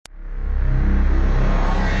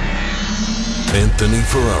Anthony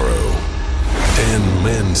Ferraro, Dan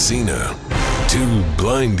Mancina. Two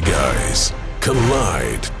blind guys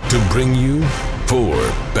collide to bring you Four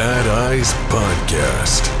Bad Eyes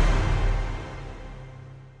Podcast.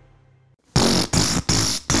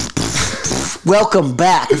 Welcome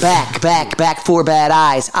back, Four Bad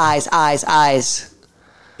Eyes, eyes.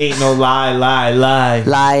 Ain't no lie.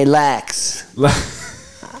 Lilacs.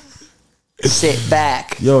 Sit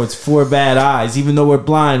back. Yo, it's Four Bad Eyes. Even though we're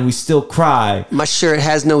blind, we still cry. My shirt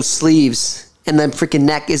has no sleeves, and the freaking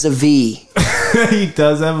neck is a V. He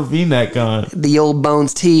does have a V-neck on. The old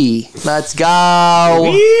Bones tee. Let's go.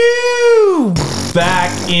 Woo! Back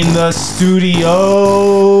in the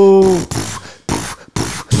studio.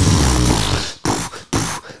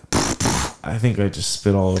 I think I just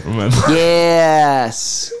spit all over my mouth.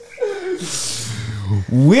 Yes.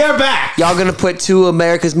 We are back. Y'all gonna put two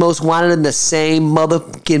America's Most Wanted in the same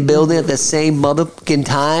motherfucking building at the same motherfucking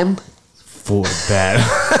time? Four Bad.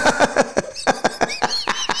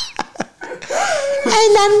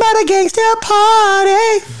 Ain't nothing but a gangster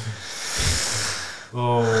party.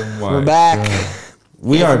 Oh my! We're back. God.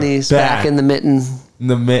 We Anthony's are back in the mitten. In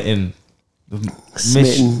the mitten.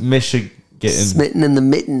 Smitten. Michigan. Smitten in the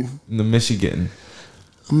mitten. In the Michigan.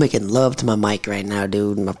 I'm making love to my mic right now,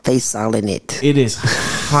 dude. My face all in it. It is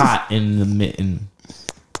hot in the mitten.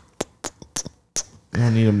 You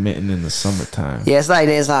don't need a mitten in the summertime. Yeah, it's like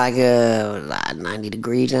 90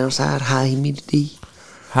 degrees outside, high humidity.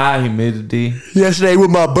 High humidity. Yesterday was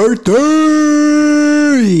my birthday.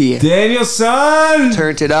 Daniel, son!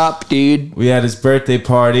 Turned it up, dude. We had his birthday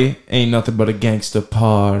party. Ain't nothing but a gangster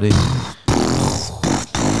party.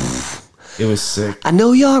 It was sick. I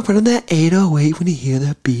know y'all running that 808 when you hear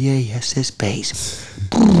that BASS bass.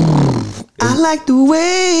 I like the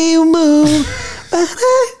way you move.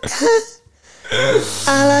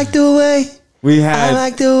 I like the way. I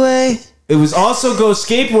like the way. It was also Go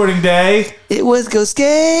Skateboarding Day. It was Go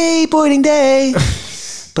Skateboarding Day.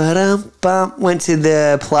 Went to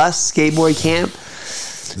the Plus skateboard camp.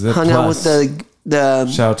 Hung out with the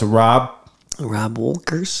shout out to Rob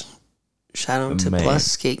Walkers. Shout out to man. Plus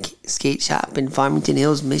skate shop in Farmington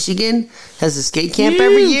Hills, Michigan. Has a skate camp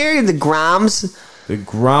every year. The Groms.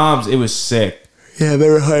 It was sick. Yeah, they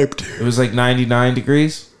were hyped. It was like 99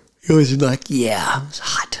 degrees. It was like, yeah, it was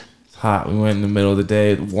hot. Hot. We went in the middle of the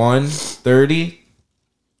day at 1:30.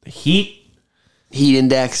 The heat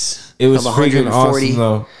index. It was of freaking 140. awesome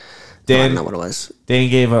though. I don't know what it was. Dan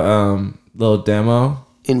gave a little demo.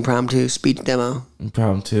 Impromptu speech demo.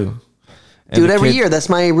 Impromptu. Dude, every year, that's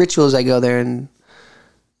my rituals. I go there and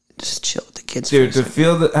just chill with the kids. Dude, to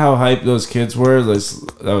feel how hyped those kids were,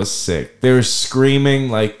 that was sick. They were screaming,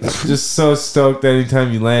 like, just so stoked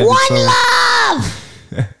anytime you landed. One love!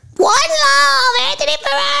 One love, Anthony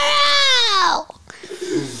Ferraro!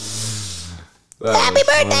 Happy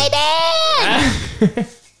birthday, Dan!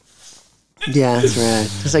 Yeah, that's right.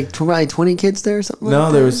 There's like probably 20 kids there or something like that.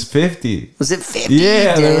 No, there was 50. Was it 50?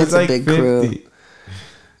 Yeah, Damn, there was like a big 50. crew.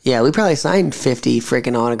 Yeah, we probably signed 50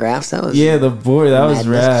 freaking autographs. That was the board, that was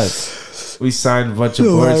madness. rad. We signed a bunch of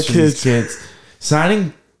boards for these kids.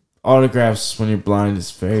 Signing autographs when you're blind is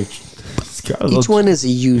very... Each one is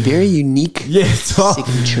a very unique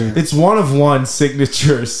signature. It's one of one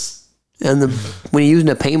signatures. And when you're using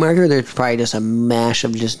a paint marker, there's probably just a mash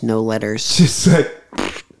of just no letters.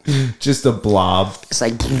 Just a blob. It's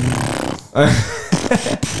like...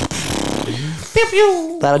 Pew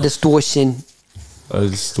pew. A lot of distortion. A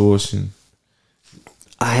distortion.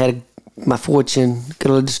 I had my fortune. Got a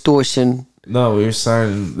little distortion. No, we were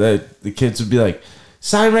signing that. The kids would be like,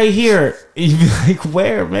 sign right here. And you'd be like,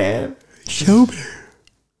 where, man? Show me.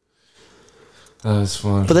 That was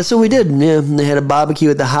fun. But that's what we did. Yeah, they had a barbecue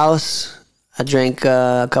at the house. I drank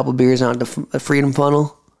a couple beers out the Freedom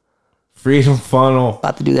Funnel. Freedom Funnel.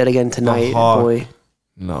 About to do that again tonight, boy.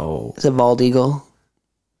 No. It's a Bald Eagle.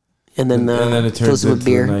 And then it turns into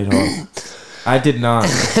beer. the Nighthawk. I did not.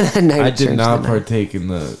 I did not partake in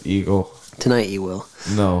the Eagle. Tonight you will.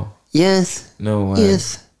 No. Yes. No way.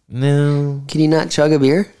 Yes. No. Can you not chug a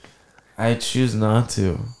beer? I choose not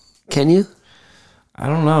to. Can you? I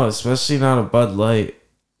don't know, especially not a Bud Light.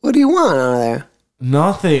 What do you want out of there?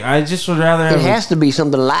 Nothing. I just would rather have... It has to be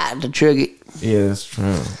something light to chug it. Yeah, that's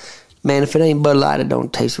true. Man, if it ain't Bud Light, it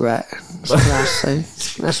don't taste right. That's what I say.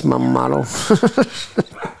 That's my motto.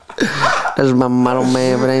 That's my motto,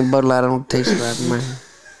 man. If it ain't Bud Light, it don't taste right, man.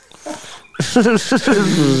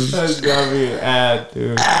 That's gotta be an ad,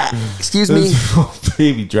 dude. Excuse me?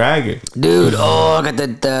 Baby Dragon. Dude, I got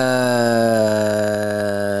the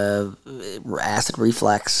acid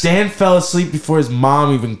reflux. Dan fell asleep before his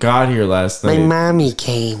mom even got here last night. My mommy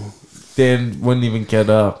came. Dan wouldn't even get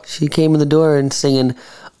up. She came in the door and singing,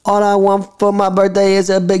 "All I want for my birthday is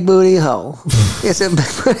a big booty hoe." It's a big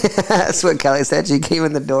booty. That's what Kelly said. She came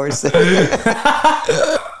in the door singing.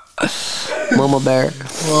 Mama Bear.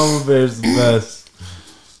 Mama Bear's the best.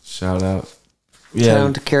 Shout out. Shout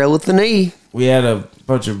out to Carol with the knee. We had a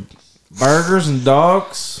bunch of burgers and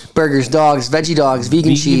dogs. Burgers, dogs, veggie dogs,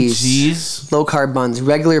 vegan cheese, low carb buns,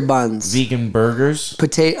 regular buns, vegan burgers,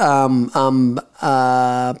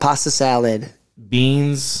 pasta salad,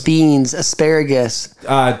 beans, asparagus,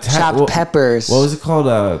 chopped peppers. What was it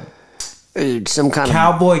called? Some kind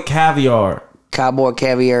cowboy caviar. Cowboy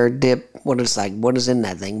caviar dip. What is in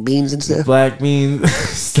that thing? Beans and stuff. Black beans.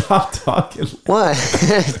 Stop talking. What?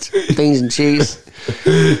 Beans and cheese.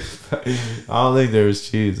 I don't think there was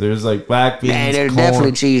cheese. There was like black beans. Yeah, there's corn.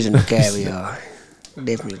 definitely cheese in the caviar.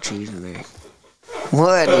 Definitely cheese in there.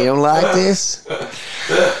 What? You don't like this?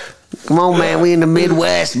 Come on, man. We in the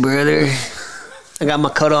Midwest, brother. I got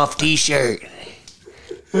my cut-off T-shirt.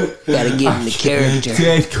 Gotta get in the character.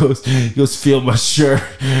 Dad goes feel my shirt.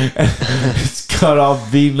 It's cut off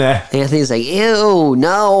V-neck. Anthony's like, ew,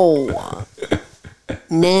 no.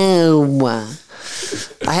 No.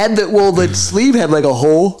 I had the sleeve had like a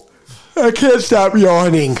hole. I can't stop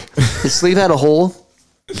yawning. The sleeve had a hole,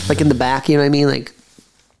 like in the back, you know what I mean? Like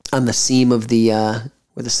on the seam of the,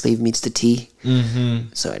 where the sleeve meets the T. Mm-hmm.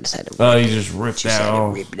 So I just had to you just ripped that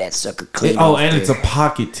off. Rip that sucker clean Oh, off and there. it's a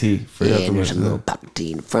pocket tee. Yeah, and there's a little pocket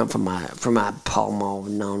tee in the front for my Pall Mall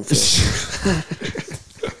known fish.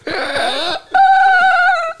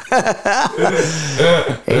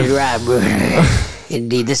 That's right, brother.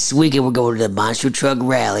 Indeed, this weekend we're going to the Monster Truck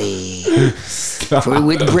Rally.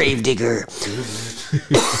 With Gravedigger.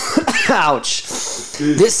 Ouch.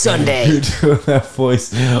 This Sunday. You're doing that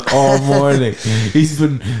voice all morning. He's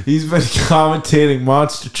been commentating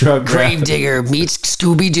Monster Truck Rally. Gravedigger meets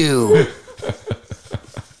Scooby-Doo.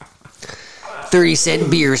 30-cent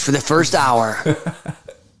beers for the first hour.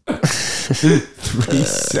 3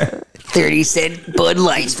 cents. 30-cent Bud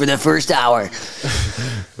Lights for the first hour.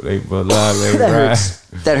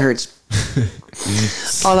 That hurts.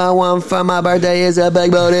 All I want for my birthday is a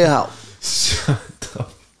big booty hoe. Shut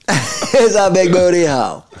up. It's a big booty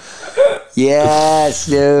hoe. Yes,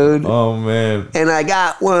 dude. Oh, man. And I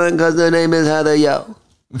got one because the name is Heather Yo.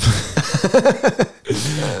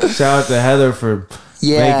 Shout out to Heather for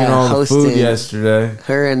making all the food yesterday.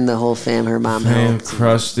 Her and the whole her mom helped.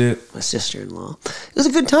 Crushed it. My sister-in-law. It was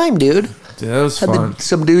a good time, dude. Dude, that was fun.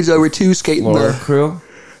 Some dudes over too skating. Florida crew.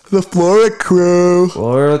 The Florida crew.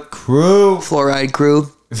 Fluoride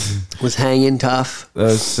crew was hanging tough. That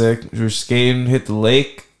was sick. We were skating, hit the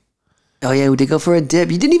lake. Oh yeah, we did go for a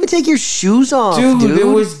dip. You didn't even take your shoes off, dude. There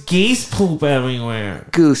was geese poop everywhere.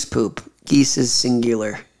 Goose poop. Geese is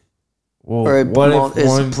singular. Well, or what if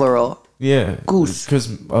one, plural? Yeah, goose.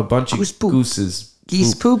 Because a bunch goose of poop. gooses.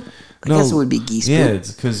 Geese poop. I guess it would be geese poop. Yeah,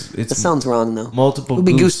 it's because it's. That sounds wrong though. Multiple. It would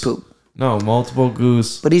be goose poop. No, multiple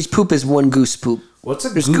goose. But each poop is one goose poop.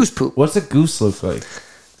 There's goose poop. What's a goose look like?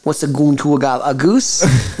 What's a goon to a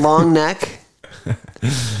goose? Long neck.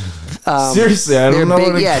 Seriously, I don't know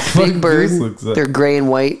big, what it's big bird. Looks like. They're gray and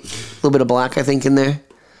white. A little bit of black, I think, in there.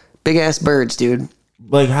 Big ass birds, dude.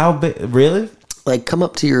 Like how big? Really? Like come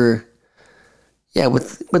up to your. Yeah,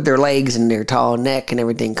 with their legs and their tall neck and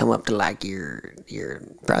everything, come up to like your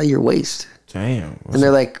probably your waist. Damn. And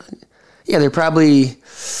they're like, yeah, they're probably.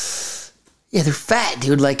 Yeah, they're fat,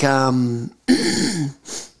 dude. Like probably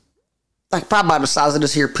about the size of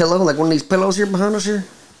this here pillow, like one of these pillows here behind us here.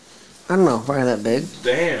 I don't know, probably that big.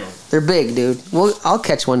 Damn. They're big, dude. Well, I'll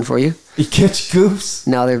catch one for you. You catch goose?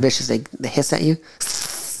 No, they're vicious. They hiss at you.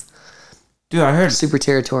 Dude, I heard super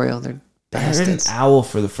territorial. They're bastards. I heard an owl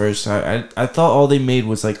for the first time. I thought all they made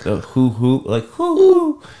was like the hoo, like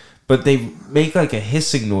hoo. But they make like a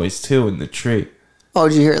hissing noise too in the tree. Oh,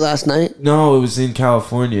 did you hear it last night? No, it was in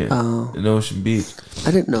California. Oh. In Ocean Beach.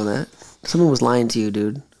 I didn't know that. Someone was lying to you,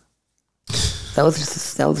 dude. That was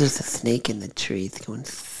just a snake in the tree going.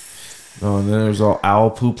 Oh, and then there's all owl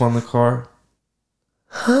poop on the car.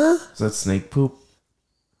 Huh? Is that snake poop?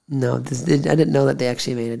 No, I didn't know that they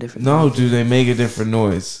actually made a different noise. noise. No, dude, they make a different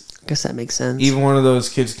noise. I guess that makes sense. Even one of those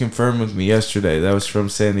kids confirmed with me yesterday. That was from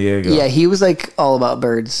San Diego. Yeah, he was like all about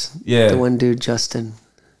birds. Yeah. The one dude, Justin.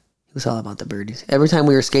 He was all about the birdies. Every time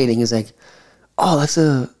we were skating, he's like, "Oh, that's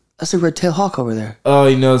a red-tailed hawk over there." Oh,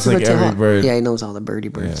 he knows like every hawk. bird. Yeah, he knows all the birdie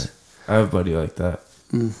birds. Yeah. I have a buddy like that.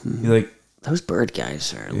 Mm-hmm. He like those bird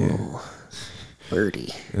guys are a little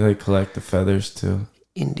birdie. They like collect the feathers too.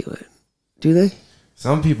 Into it, do they?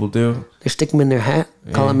 Some people do. They stick them in their hat,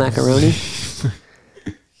 call it macaroni. So,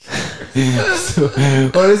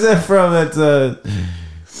 what is that from? That's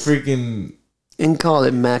freaking... And call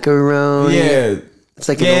it macaroni. Yeah. It's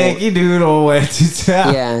like Yankee Doodle went to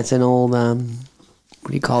town. Yeah, it's an old, what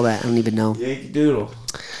do you call that? I don't even know. Yankee Doodle.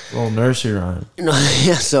 Little nursery rhyme.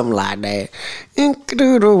 Yeah, something like that. Yankee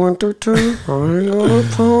Doodle went to town on a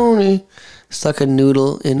pony. Stuck a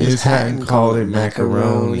noodle in his hat and called it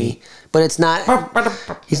macaroni. But it's not...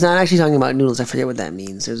 He's not actually talking about noodles. I forget what that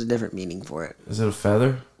means. There's a different meaning for it. Is it a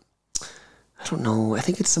feather? I don't know. I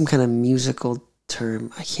think it's some kind of musical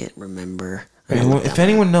term. I can't remember. If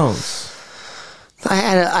anyone knows.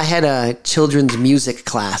 I had a children's music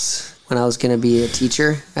class when I was going to be a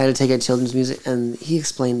teacher. I had to take a children's music, and he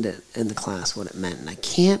explained it in the class what it meant, and I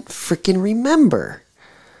can't freaking remember.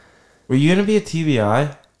 Were you going to be a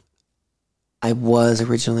TBI? I was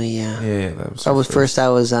originally, yeah. Yeah, that was. I was first. I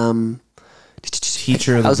was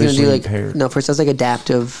teacher of the visually impaired. No, first I was like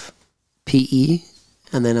adaptive PE,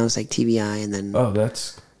 and then I was like TBI, and then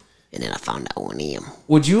and then I found out one of them.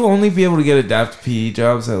 Would you only be able to get adaptive PE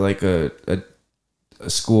jobs at like a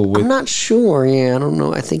school with? I'm not sure. Yeah, I don't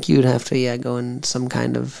know. I think you'd have to go in some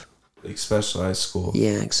kind of like specialized school.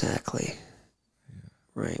 Yeah, exactly. Yeah.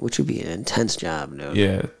 Right, which would be an intense job, dude.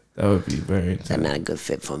 Yeah, that would be very intense. That's not a good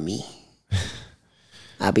fit for me.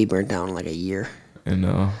 I'll be burnt down in like a year. I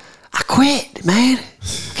know. I quit, man.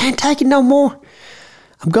 Can't take it no more.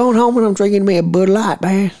 I'm going home and I'm drinking me a Bud Light,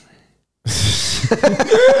 man. I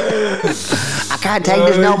can't take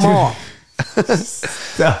this no more.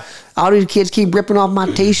 All these kids keep ripping off my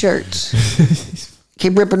t-shirts.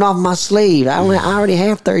 Keep ripping off my sleeve. I already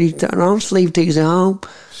have 30 on sleeve tees at home.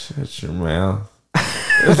 Shut your mouth.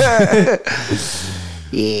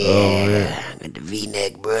 Yeah, I got the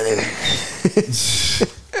V-neck, brother.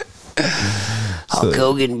 Hulk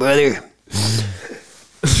Hogan, brother.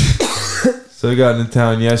 So I got into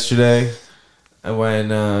town yesterday. I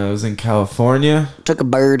was in California. Took a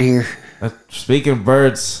bird here. Speaking of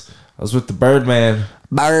birds, I was with the Birdman.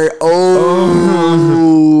 Bird. Oh,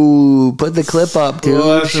 put the clip up, dude.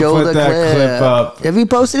 We'll Show the clip up. Have you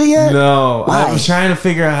posted it yet? No. Why? I was trying to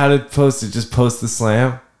figure out how to post it. Just post the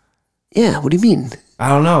slam. Yeah, what do you mean? I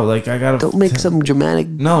don't know. Like, I gotta... Don't make some dramatic...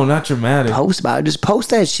 No, not dramatic. Post about it. Just post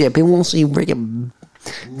that shit. People won't see you freaking...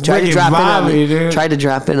 Try to drop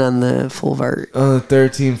in on the full vert. On the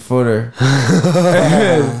 13-footer.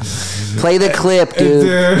 Play the clip,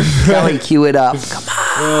 dude. Kelly, cue it up. Come on.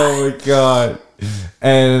 Oh, my God.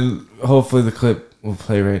 And hopefully the clip will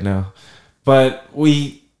play right now. But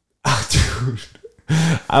dude,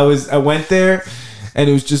 I went there... And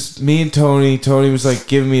it was just me and Tony. Tony was like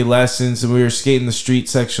giving me lessons, and we were skating the street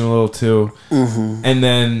section a little too. Mm-hmm. And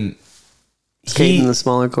then skating the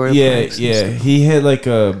smaller quarter. Yeah. He hit like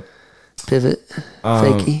a pivot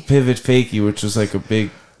fakie, which was like a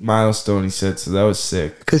big milestone. He said, so that was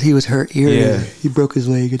sick. Because he was hurt. He broke his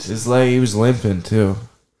leg. His leg. He was limping too,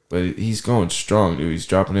 but he's going strong, dude. He's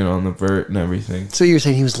dropping in on the vert and everything. So you were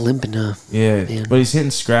saying he was limping, huh? Yeah, man. But he's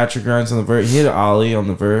hitting scratcher grinds on the vert. He hit an ollie on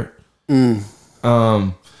the vert.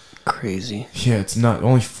 Crazy. Yeah, it's not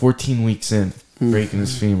only 14 weeks in breaking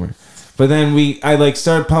his femur. But then I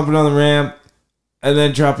started pumping on the ramp and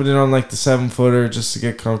then dropping it on like the 7-footer just to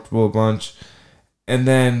get comfortable a bunch. And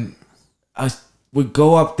then I would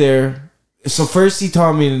go up there. So first he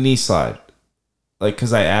taught me the knee slide. Like,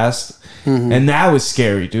 cause I asked. And that was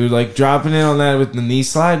scary, dude. Like dropping in on that with the knee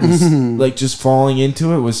slide was like just falling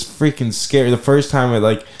into it was freaking scary. The first time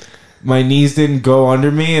my knees didn't go under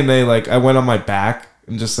me, and I went on my back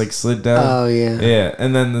and just like slid down. Oh yeah, yeah.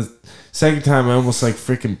 And then the second time, I almost like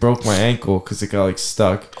freaking broke my ankle because it got like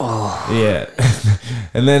stuck. Oh yeah.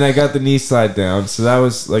 And then I got the knee slide down, so that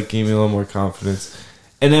was like gave me a little more confidence.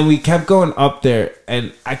 And then we kept going up there,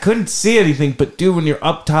 and I couldn't see anything. But dude, when you're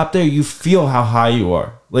up top there, you feel how high you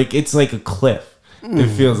are. Like it's like a cliff. It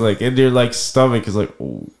feels like, and your like stomach is like,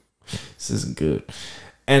 oh, this isn't good.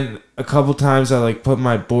 And a couple times I like put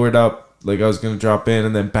my board up like I was going to drop in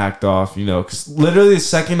and then backed off, because literally the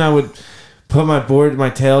second I would put my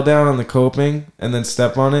tail down on the coping and then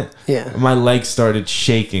step on it, my legs started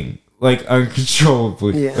shaking like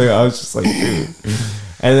uncontrollably. Yeah. Like, I was just like, dude.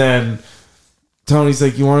 And then Tony's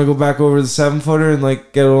like, you want to go back over the 7-footer and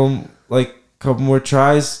like get a little, like a couple more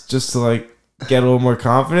tries just to like get a little more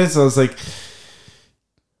confidence? I was like,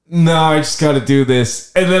 no, I just got to do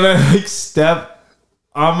this. And then I like stepped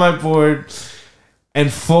on my board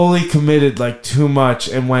and fully committed like too much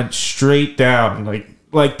and went straight down,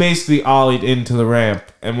 like basically ollied into the ramp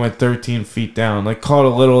and went 13 feet down. Like caught a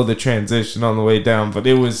little of the transition on the way down, but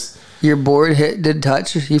it was... Your board did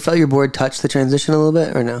touch? You felt your board touch the transition a little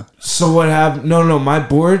bit or no? So what happened? No, my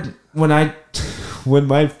board, when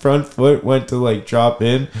my front foot went to like drop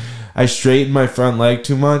in, I straightened my front leg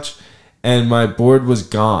too much and my board was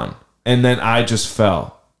gone, and then I just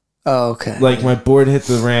fell. Oh, okay. Like my board hit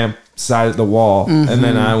the ramp side of the wall, and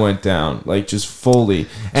then I went down, like just fully,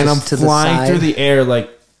 and Just I'm flying through the air like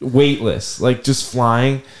weightless, like just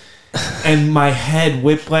flying, and my head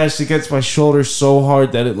whiplashed against my shoulder so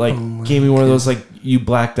hard that it like gave me one of those like you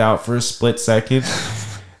blacked out for a split second,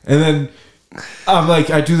 and then I'm like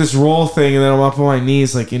I do this roll thing, and then I'm up on my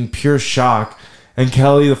knees like in pure shock. And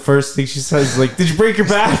Kelly, the first thing she says is like, "Did you break your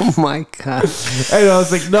back?" Oh my God. And I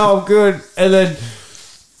was like, "No, I'm good." And then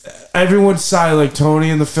everyone's silent, like Tony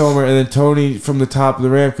and the filmer, and then Tony from the top of the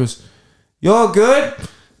ramp goes, "You all good?"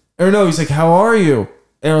 Or no, he's like, "How are you?"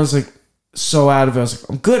 And I was like, so out of it. I was like,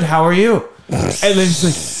 "I'm good. How are you?" And then he's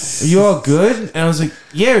like, "Are you all good?" And I was like,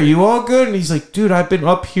 "Yeah, are you all good?" And he's like, "Dude, I've been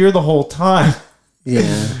up here the whole time."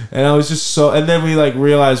 Yeah. And I was just so, and then we like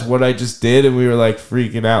realized what I just did, and we were like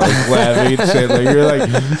freaking out, like laughing and shit. Like we were like,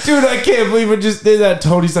 "Dude, I can't believe I just did that."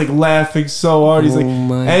 Tony's like laughing so hard. He's like,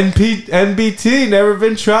 "NBT, never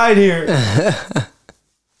been tried here."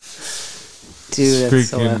 Dude, that's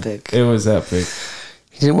so epic. It was epic.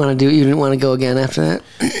 You didn't want to go again after that?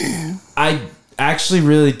 I actually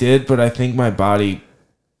really did, but I think my body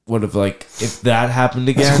would have like, if that happened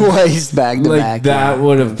again, twice back to like back, that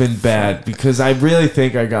would have been bad, because I really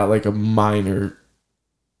think I got like a minor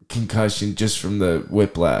concussion just from the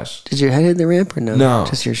whiplash. Did your head hit the ramp or no? No,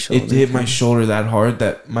 just your shoulder. It hit my shoulder that hard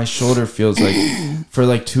that my shoulder feels like for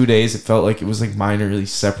like 2 days it felt like it was like minorly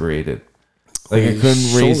separated. Like I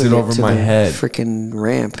couldn't raise it over my head. Freaking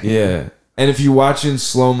ramp. Yeah. And if you watch in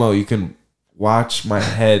slow-mo, you can watch my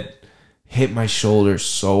head hit my shoulder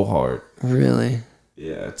so hard. Really?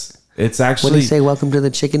 Yeah, it's actually. What did he say? Welcome to the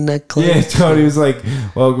Chicken Neck Club. Yeah, Tony was like,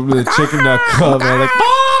 "Welcome to the Chicken Neck Club." And I'm like,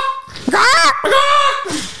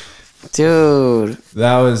 dude,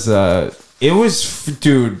 that was it was,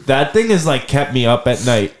 dude. That thing has like kept me up at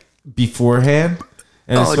night beforehand,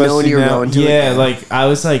 and knowing you were going to it. Yeah, like I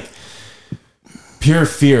was like pure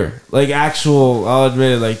fear, like actual. I'll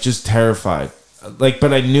admit it, like just terrified, like.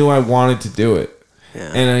 But I knew I wanted to do it,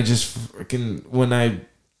 and I just freaking when I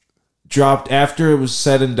dropped after it was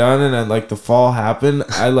said and done, and like the fall happened,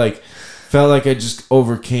 I like felt like I just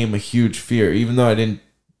overcame a huge fear, even though it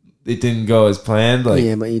didn't go as planned. Like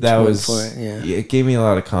yeah, but you that was for it. Yeah, it gave me a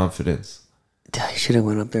lot of confidence. I should have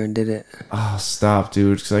went up there and did it. Oh, stop,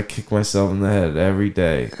 dude! Because I kick myself in the head every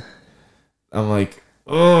day. I'm like,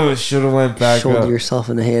 oh, I should have went back up. Yourself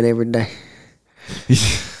in the head every day.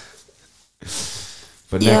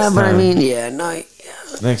 But yeah, next but time, I mean, yeah, no, yeah.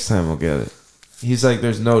 Next time we'll get it. He's like,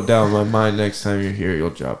 there's no doubt in my mind. Next time you're here, you'll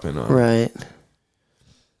drop in on it. Right.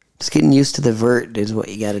 Just getting used to the vert is what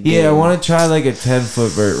you got to do. Yeah, I want to try like a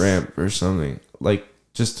 10-foot vert ramp or something, like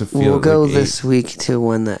just to feel. We'll go like this week to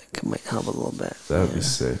one that might help a little bit. That would be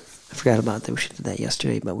sick. I forgot about that. We should do that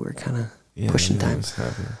yesterday, but we were kind of pushing time.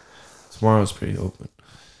 Tomorrow's pretty open.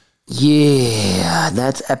 Yeah,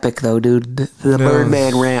 that's epic though, dude. The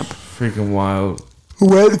Birdman ramp. Freaking wild.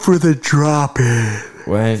 Went for the drop in.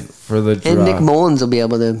 Went for the drop. And Nick Mullins will be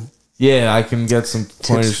able to. Yeah, I can get some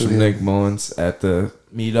pointers from Nick Mullins at the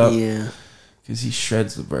meetup. Yeah. Because he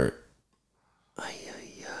shreds the vert.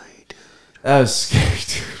 Dude. That was scary,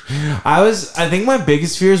 dude. I think my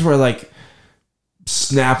biggest fears were like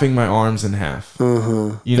snapping my arms in half. You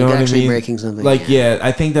know like what I actually mean? Breaking something. Like, yeah,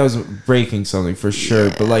 I think that was breaking something for sure.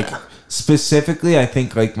 But like specifically, I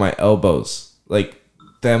think like my elbows, like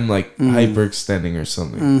them like hyperextending or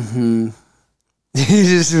something. He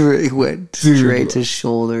just went straight to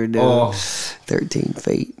shoulder, dude. 13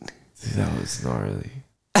 feet. Dude, that was gnarly.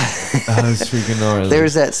 That was freaking gnarly. There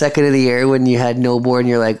was that second of the year when you had no board and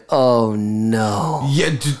you're like, oh no.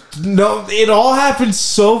 Yeah, no, it all happened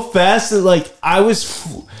so fast that like I was,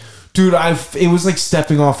 dude, it was like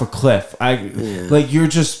stepping off a cliff. Like you're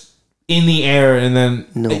just in the air and then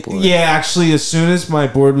no board. Yeah, actually, as soon as my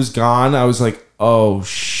board was gone, I was like, oh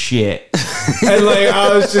shit. And like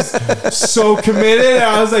I was just so committed.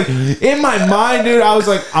 I was like, in my mind, dude, I was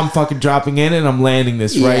like, I'm fucking dropping in and I'm landing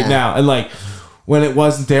this right now. And like when it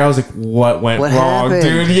wasn't there, I was like, what went wrong, happened?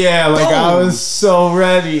 dude? Yeah, like I was so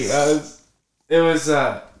ready. It was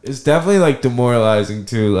definitely like demoralizing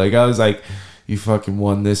too. Like I was like, you fucking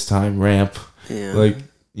won this time, ramp. Yeah. Like,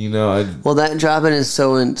 you know, well, that dropping is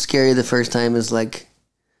so scary the first time is like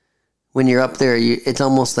when you're up there, it's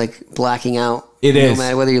almost like blacking out. It is. No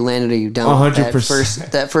matter whether you landed or you don't. 100%.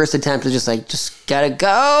 That first attempt is just gotta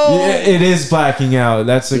go. Yeah, it is blacking out.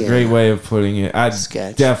 That's a great way of putting it. I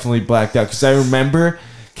definitely blacked out because I remember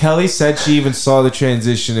Kelly said she even saw the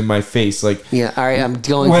transition in my face. Like, yeah, all right, I'm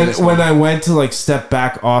going when I went to like step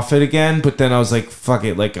back off it again, but then I was like, fuck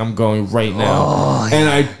it, like I'm going right now. And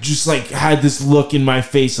I just like had this look in my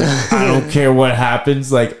face, like I don't care what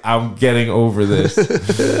happens, like I'm getting over this.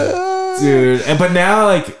 Dude. But now,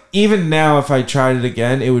 like, even now, if I tried it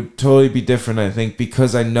again, it would totally be different, I think,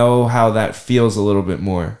 because I know how that feels a little bit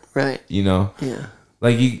more. Right. You know? Yeah.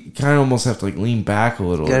 Like, you kind of almost have to, like, lean back a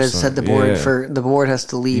little. You gotta set the board the board has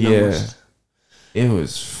to lead almost. It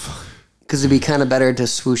was... Because it'd be kind of better to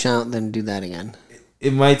swoosh out than do that again.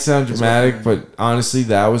 It might sound dramatic, but honestly,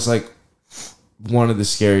 that was, like, one of the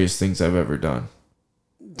scariest things I've ever done.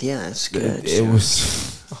 Yeah, that's good. It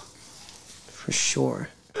was... For sure.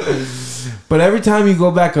 But every time you go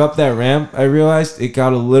back up that ramp, I realized it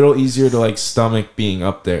got a little easier to like stomach being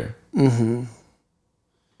up there. Mm-hmm.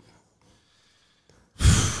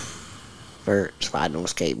 Bert, I don't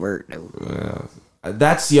skateboard. Yeah.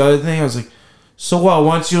 That's the other thing. I was like, so what?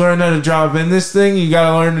 Once you learn how to drop in this thing, you got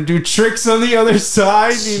to learn to do tricks on the other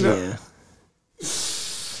side. You know? Yeah.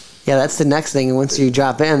 Yeah, that's the next thing. Once you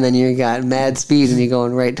drop in, then you got mad speed and you're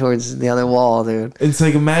going right towards the other wall, dude. It's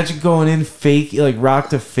like, imagine going in fake, like rock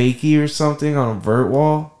to fakie or something on a vert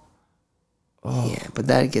wall. Oh. Yeah, but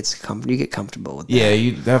that gets you get comfortable with that. Yeah,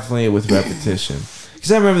 you definitely with repetition.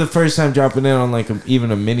 Because I remember the first time dropping in on like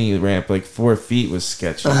even a mini ramp, like 4 feet was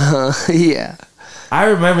sketchy. Yeah. I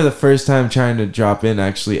remember the first time trying to drop in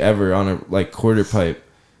actually ever on a like quarter pipe.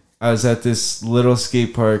 I was at this little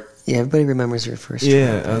skate park. Yeah, everybody remembers your first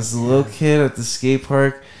Yeah, trip. I was a little kid at the skate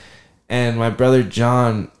park, and my brother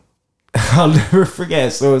John, I'll never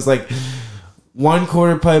forget. So it was like one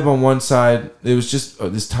quarter pipe on one side. It was just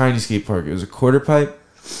this tiny skate park. It was a quarter pipe,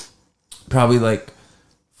 probably like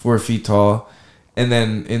 4 feet tall, and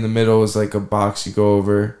then in the middle was like a box you go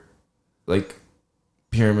over, like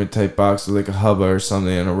pyramid type box with like a hubba or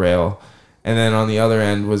something and a rail, and then on the other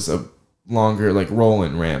end was a longer like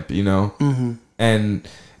rolling ramp, you know, and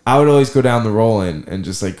I would always go down the roll-in and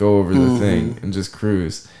just like go over the thing and just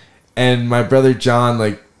cruise. And my brother John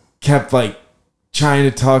like kept like trying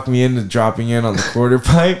to talk me into dropping in on the quarter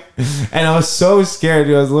pipe, and I was so scared.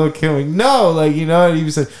 I was a little kid, like, no, like, you know. And he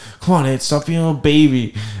was like, "Come on, Ed, stop being a little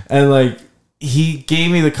baby." And like he gave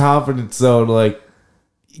me the confidence though to like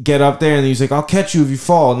get up there, and he was like, "I'll catch you if you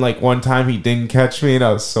fall." And like one time he didn't catch me, and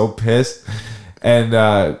I was so pissed.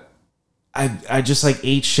 And I just like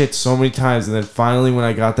ate shit so many times, and then finally when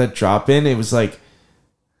I got that drop in, it was like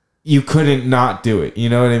you couldn't not do it. You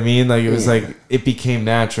know what I mean? Like it was like it became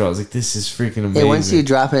natural. I was like, this is freaking amazing. Yeah, once you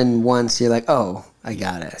drop in once, you're like, oh, I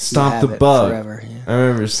got it. Stomp the bug. Forever. Yeah. I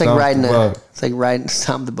remember it's like riding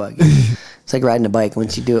stomp the bug. It's like riding a bike.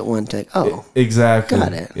 Once you do it once, you're like, oh, exactly,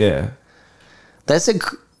 got it. Yeah, that's a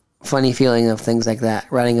funny feeling of things like that.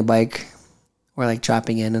 Riding a bike or like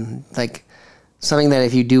dropping in and like. Something that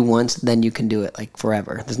if you do once, then you can do it like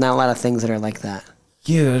forever. There's not a lot of things that are like that.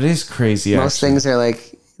 Yeah, that is crazy. Most things are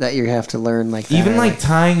like that you have to learn like that. Even like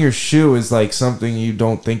tying your shoe is like something you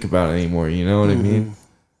don't think about anymore. You know what I mean?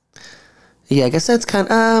 Yeah, I guess that's kind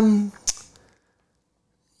of...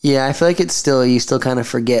 yeah, I feel like it's still... You still kind of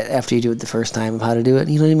forget after you do it the first time of how to do it.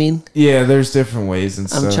 You know what I mean? Yeah, there's different ways and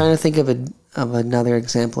stuff. I'm trying to think of another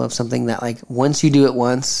example of something that like once you do it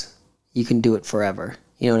once, you can do it forever.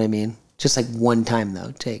 You know what I mean? Just like one time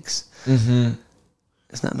though takes.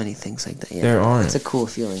 There's not many things like that. Yeah, there aren't. It's a cool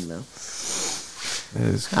feeling though.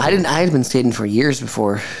 That is cool. I had been skating for years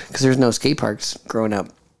before because there's no skate parks growing up.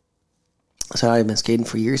 So I had been skating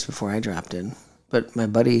for years before I dropped in. But my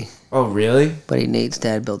buddy, oh really? Buddy Nate's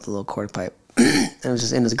dad built a little quarter pipe. And it was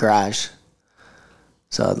just in his garage.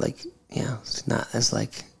 So like, yeah, it's not as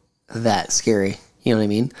like that scary. You know what I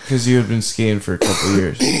mean? Because you had been skating for a couple of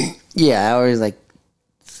years. Yeah, I always like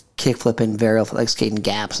kick flipping, varial, like skating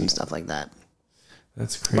gaps and stuff like that.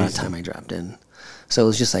 That's crazy. By the time I dropped in. So it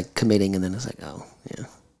was just like committing and then it's like, oh, yeah.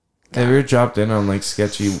 Have you ever dropped in on like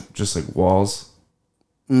sketchy, just like walls?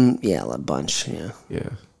 Yeah, a bunch, yeah. Yeah.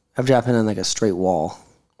 I've dropped in on like a straight wall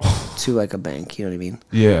to like a bank, you know what I mean?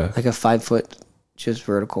 Yeah. Like a 5 foot just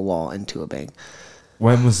vertical wall into a bank.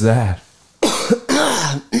 When was that?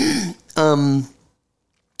 A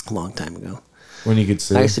long time ago. When you could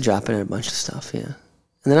see? I used to drop in a bunch of stuff, yeah.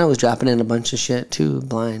 And then I was dropping in a bunch of shit too,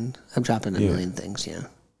 blind. I'm dropping in a million things, yeah.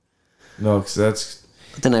 No, because that's...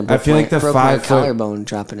 But then I broke my collarbone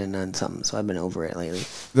dropping in on something, so I've been over it lately.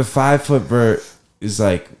 The 5 foot vert is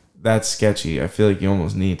like, that's sketchy. I feel like you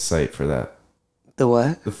almost need sight for that. The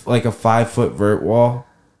what? Like a 5 foot vert wall.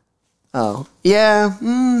 Oh, yeah.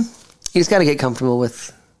 You just got to get comfortable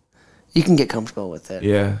with... You can get comfortable with it.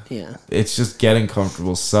 Yeah. Yeah. It's just getting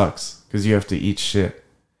comfortable sucks because you have to eat shit.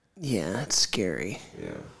 Yeah, it's scary.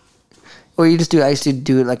 Yeah. Or you just do. I used to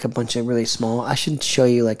do it like a bunch of really small. I should show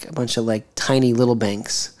you like a bunch of like tiny little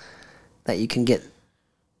banks that you can get.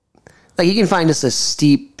 Like you can find just a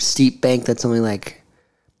steep bank that's only like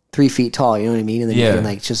 3 feet tall. You know what I mean? And then you can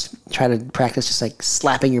like just try to practice just like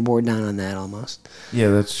slapping your board down on that almost. Yeah,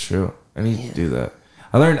 that's true. I need to do that.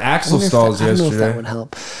 I learned axle stalls I don't know if yesterday. that would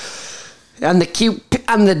help.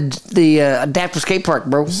 I'm the adaptive skate park,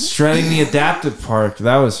 bro. Shredding the adaptive park.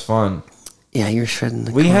 That was fun. Yeah, you're shredding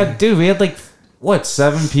the We car. had like, what,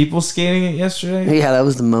 7 people skating it yesterday? Yeah, that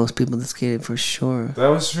was the most people that skated for sure. That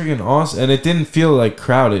was freaking awesome. And it didn't feel like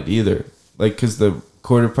crowded either. Like, because the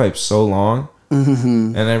quarter pipe's so long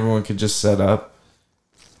and everyone could just set up.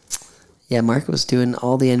 Yeah, Mark was doing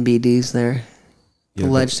all the NBDs there. Yeah,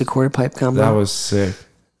 the ledge to quarter pipe combo. That was sick.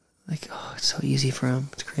 Like, oh, it's so easy for him.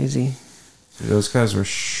 It's crazy. Dude, those guys were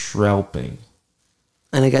shrelping.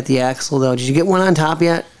 And I got the axle, though. Did you get one on top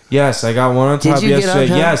yet? Yes, I got one on top Did you get yesterday. on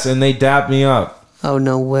top? Yes, and they dapped me up. Oh,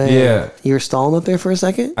 no way. Yeah. You were stalling up there for a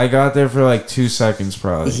second? I got there for like 2 seconds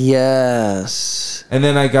probably. Yes. And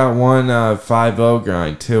then I got one 5-0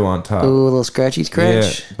 grind too on top. Ooh, a little scratchy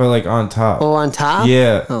scratch. Yeah, but like on top. Oh, on top?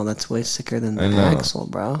 Yeah. Oh, that's way sicker than the I know. axle,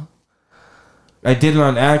 bro. I did it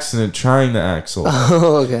on accident trying the axle.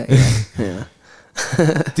 Oh, okay. Yeah.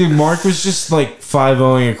 Dude, Mark was just like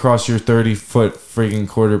 5-0ing across your 30-foot freaking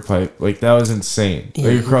quarter pipe. Like, that was insane. Yeah.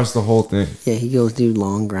 Like, across the whole thing. Yeah, he goes do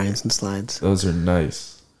long grinds and slides. Those are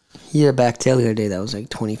nice. He had a back tail the other day that was like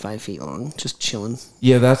 25 feet long, just chilling.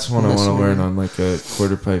 Yeah, that's one I want to Messing learn around. on like a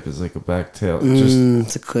quarter pipe is like a back tail. Just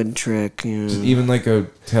It's a good trick. Yeah. even like a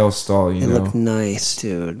tail stall, you They know? look nice,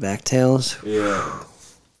 dude. Back tails. Yeah.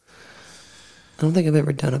 I don't think I've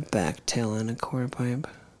ever done a back tail on a quarter pipe.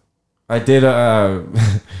 I did a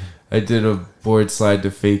board slide to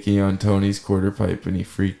fakie on Tony's quarter pipe and he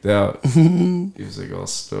freaked out. He was like all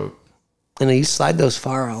stoked. I know you slide those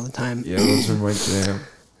far all the time. Yeah, those are my jam.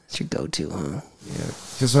 That's your go-to, huh? Yeah,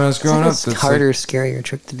 because when I was growing up, It's that's harder, like, scarier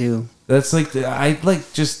trick to do. that's like I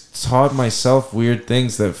like just taught myself weird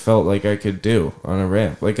things that felt like I could do on a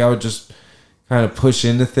ramp. Like I would just kind of push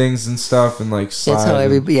into things and stuff and like slide. That's how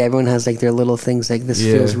and- everyone has like their little things like this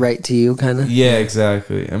Yeah. feels right to you, kind of. Yeah,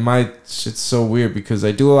 exactly. And my shit's so weird because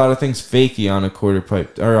I do a lot of things fakey on a quarter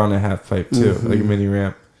pipe or on a half pipe too, like a mini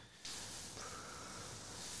ramp.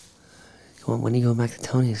 When are you going back to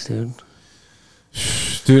Tony's, dude?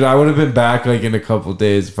 Dude, I would have been back like in a couple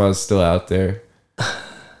days if I was still out there.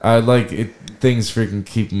 I like it. Things freaking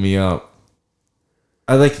keeping me up.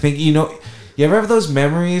 I like think you ever have those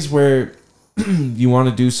memories where you want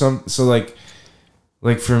to do some. So like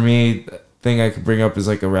for me, thing I could bring up is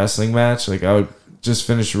like a wrestling match. Like I would just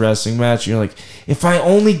finish a wrestling match. You're like, if I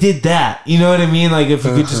only did that, you know what I mean? Like if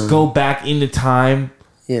you could just go back into time.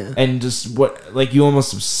 Yeah. And just like you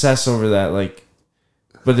almost obsess over that, like,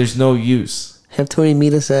 but there's no use. Have Tony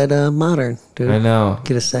meet us at Modern, dude. I know.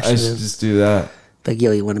 Get a session I should in. just do that. Like,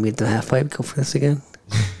 yo, you want to meet the half pipe? Go for this again?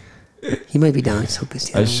 He might be down. He's so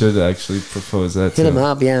busy. I should actually propose that to Hit him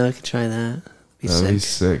up. Yeah, I could try that. Be That'd sick. be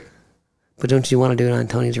sick. But don't you want to do it on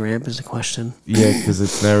Tony's ramp is the question. Yeah, because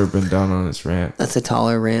it's never been done on his ramp. That's a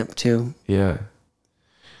taller ramp, too. Yeah.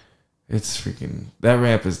 It's freaking... That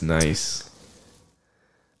ramp is nice.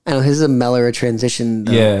 I know his is a mellower transition,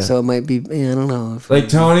 though. Yeah. So it might be, I don't know. Like,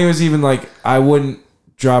 Tony was even like, I wouldn't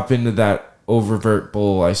drop into that oververt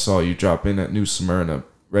bowl I saw you drop in at New Smyrna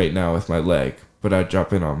right now with my leg, but I'd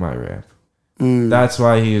drop in on my ramp. That's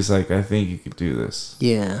why he was like, I think you could do this.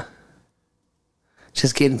 Yeah.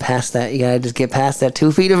 Just getting past that. You got to just get past that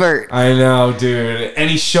 2 feet of vert. I know, dude. And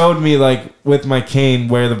he showed me, like, with my cane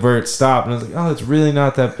where the vert stopped. And I was like, oh, it's really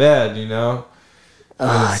not that bad, you know?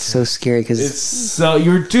 Oh, it's so scary because It's so...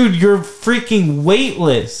 you're freaking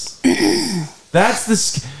weightless. That's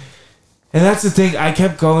the... And that's the thing. I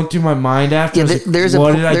kept going through my mind after. yeah, I was like, there's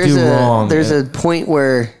what did I do wrong? There's a point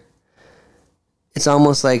where it's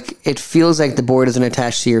almost like it feels like the board isn't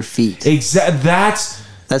attached to your feet. That's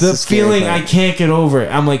the the scary feeling part. I can't get over.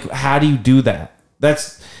 I'm like, how do you do that?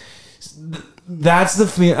 That's the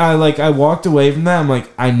feeling. I walked away from that. I'm like,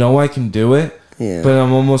 I know I can do it. Yeah. But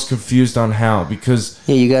I'm almost confused on how, because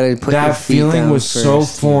Yeah, you got to put your that feet feeling down was so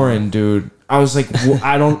first. foreign, dude. I was like,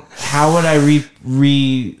 I don't. How would I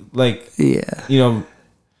Yeah.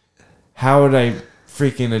 how would I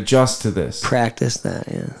freaking adjust to this? Practice that.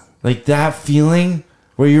 Yeah. Like that feeling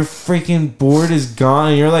where your freaking board is gone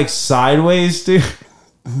and you're like sideways, dude.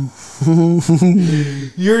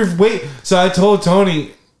 So I told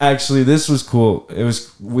Tony, actually, this was cool. It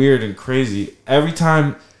was weird and crazy. Every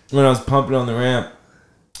time when I was pumping on the ramp,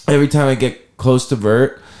 every time I get close to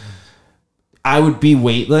vert, I would be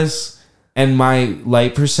weightless and my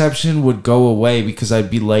light perception would go away because I'd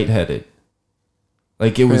be lightheaded.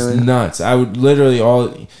 Like, it was nuts. I would literally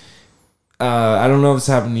I don't know if this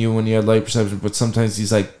happened to you when you had light perception, but sometimes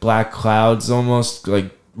these like black clouds almost like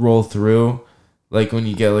roll through, like when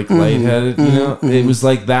you get like lightheaded, you know? It was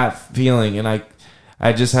like that feeling, and I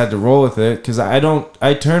just had to roll with it because I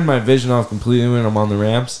turn my vision off completely when I'm on the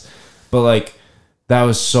ramps, but like that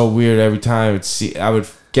was so weird. Every time I would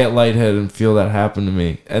get lightheaded and feel that happen to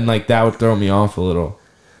me, and like that would throw me off a little.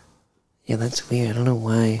 Yeah, that's weird. I don't know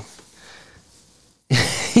why.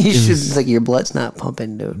 You should, like, your blood's not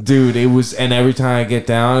pumping, dude. Dude, it was, and every time I get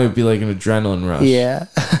down, it would be like an adrenaline rush. Yeah.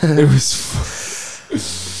 It was,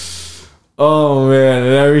 oh man,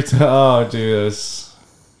 and every time, oh dude, that's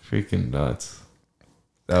freaking nuts.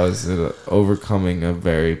 That was overcoming a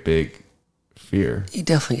very big fear. You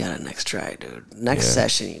definitely got it next try, dude. Next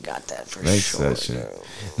session, you got that for next sure. Session.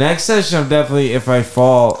 Dude. Next session, I'm definitely, if I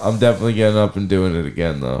fall, I'm definitely getting up and doing it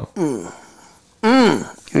again, though.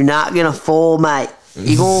 You're not gonna fall, mate.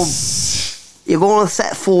 You're gonna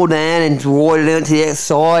set fall down and ride it into the other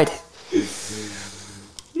side.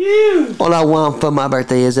 Yeah. All I want for my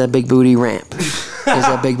birthday is a big booty ramp. I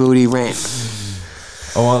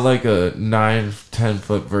want like a 9-10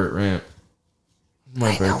 foot vert ramp.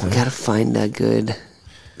 I know, we gotta find a good.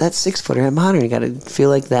 That 6 footer, I'm honored. You gotta feel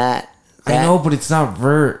like that. I know, but it's not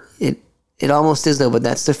vert. It almost is though, but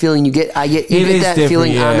that's the feeling you get. You get that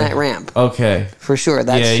feeling on that ramp. Okay, for sure.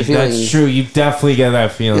 That's the feeling. That's true. You definitely get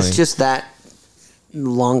that feeling. It's just that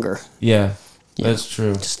longer. Yeah, that's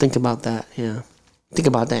true. Just think about that. Yeah, think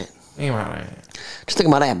about that. Think about that. Just think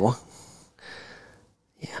about that, boy.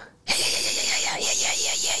 Yeah.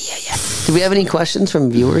 Do we have any questions from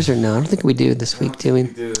viewers or no? I don't think we do this week, do we? We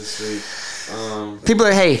do this week. People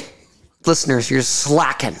are, hey, listeners, you're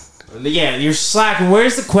slacking. Yeah, you're slacking.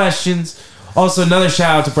 Where's the questions? Also, another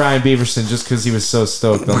shout out to Brian Beaverson just because he was so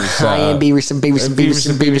stoked on the show. Brian Beaverson.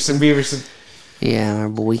 Yeah, our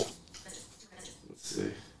boy. Let's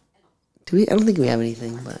see. Do we? I don't think we have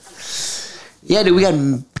anything, but yeah, dude, we got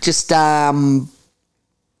just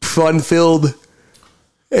fun-filled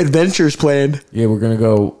adventures planned. Yeah, we're gonna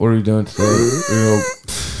go. What are we doing today?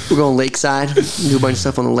 We're going lakeside. Do a bunch of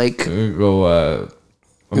stuff on the lake. We're gonna go.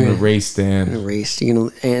 I'm gonna race Dan.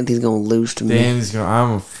 Anthony's gonna lose to me. Dan's gonna.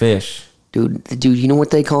 I'm a fish. Dude, you know what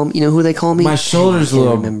they call me? You know who they call me? My shoulder's a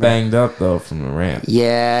little banged up though from the ramp.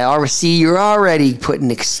 Yeah, see, you're already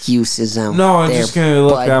putting excuses out. No, I'm there, just gonna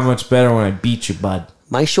look bud. that much better when I beat you, bud.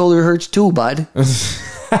 My shoulder hurts too, bud.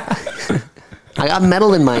 I got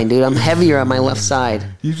metal in mine, dude. I'm heavier on my left side.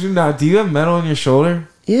 You do not. Do you have metal in your shoulder?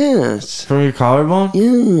 Yes. From your collarbone?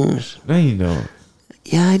 Yes. No, you don't.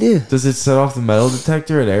 Yeah, I do. Does it set off the metal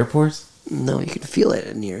detector at airports? No, you can feel it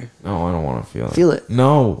in here. No, I don't want to feel it. Feel it.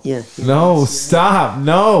 No. Yeah. No, stop.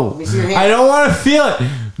 No. I don't want to feel it.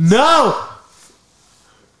 No.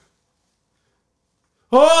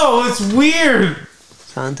 Oh, it's weird.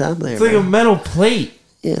 It's on top there. It's like a metal plate.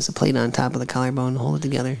 Yeah, it's a plate on top of the collarbone. Hold it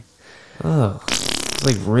together. Oh, it's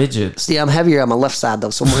like rigid. See, I'm heavier on my left side,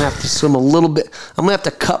 though, so I'm going to have to swim a little bit. I'm going to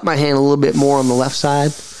have to cup my hand a little bit more on the left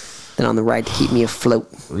side than on the right to keep me afloat.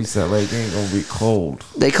 At least that lake ain't going to be cold.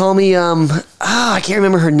 They call me, I can't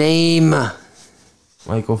remember her name.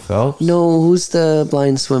 Michael Phelps? No, who's the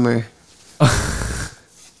blind swimmer?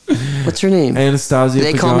 What's her name? Anastasia.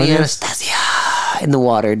 They call me Anastasia in the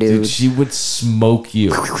water, dude. Dude, she would smoke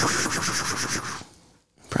you.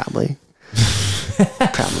 Probably.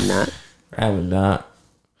 Probably not. Probably not.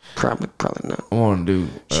 Probably not. I want to do.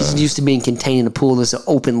 She's used to being contained in a pool. This is an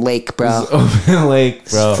open lake, bro. This is open lake,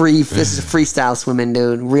 bro. This is freestyle swimming,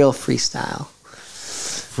 dude. Real freestyle.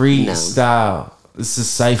 Freestyle. This is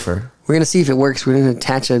Cypher. We're going to see if it works. We're going to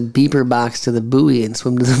attach a beeper box to the buoy and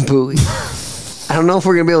swim to the buoy. I don't know if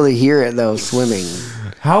we're going to be able to hear it, though, swimming.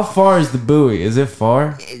 How far is the buoy? Is it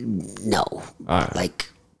far? No. All right. Like,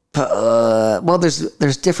 well,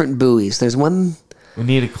 there's different buoys. There's one... We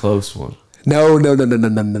need a close one. No.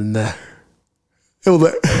 I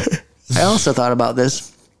also thought about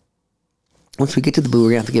this. Once we get to the buoy, we're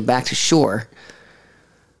going to have to get back to shore.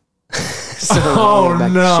 Oh,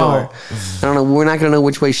 no. I don't know. We're not going to know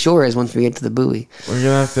which way shore is once we get to the buoy. We're going to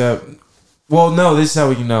have to... Well, no, this is how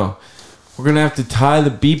we can know. We're going to have to tie the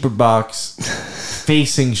beeper box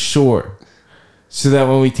facing shore. So that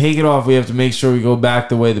when we take it off, we have to make sure we go back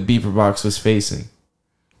the way the beeper box was facing.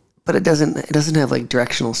 But it doesn't have like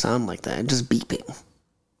directional sound like that. It's just beeping.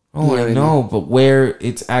 Oh, I know, but where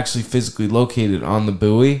it's actually physically located on the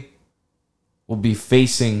buoy will be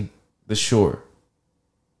facing the shore.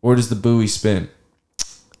 Or does the buoy spin?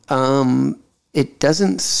 It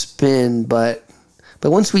doesn't spin, but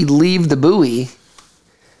once we leave the buoy,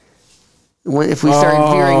 If we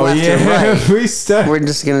start veering left and right, we're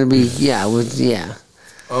just gonna be yeah.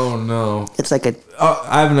 Oh no! It's like a. Oh,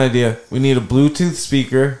 I have an idea. We need a Bluetooth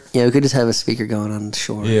speaker. Yeah, we could just have a speaker going on the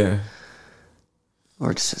shore. Yeah.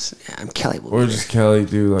 Or just I'm Kelly. Or just Kelly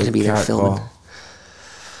do like be there cat filming. call.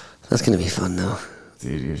 That's gonna be fun though.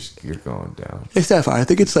 Dude, you're going down. It's not fun. I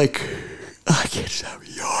think it's like I can't stop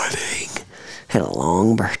yawning. Had a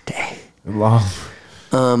long birthday. Long.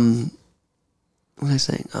 What was I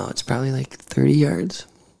saying? Oh, it's probably like 30 yards.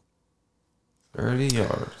 30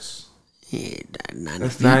 yards. Yeah, 90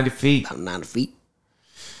 That's feet. 90 feet. About 90 feet.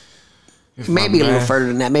 If Maybe my a little math- further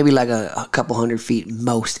than that. Maybe like a couple hundred feet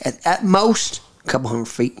most. At most, a couple hundred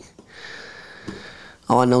feet.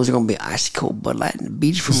 All I know is there's going to be icy cold Bud Light on the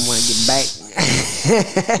beach from when I get back.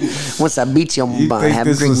 Once I beat you, I'm You going to think have a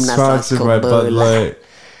this drink was from that ice sponsored cold by Bud Light.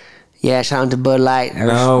 Yeah, shout out to Bud Light. Our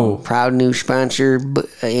No. proud new sponsor,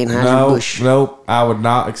 Anheuser-Busch. Nope. I would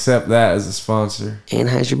not accept that as a sponsor.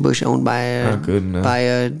 Anheuser-Busch owned by Not good enough.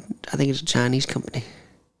 I think it's a Chinese company.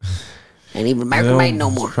 Ain't even American made no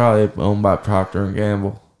more. It's probably owned by Procter and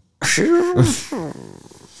Gamble.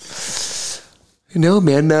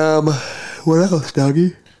 Man. What else,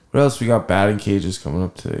 doggy? What else? We got batting cages coming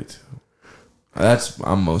up today too.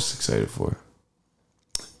 I'm most excited for.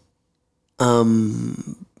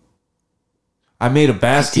 I made a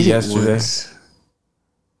basket yesterday.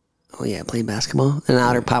 Oh yeah, played basketball. And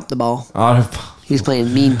Otter popped the ball. Otter He was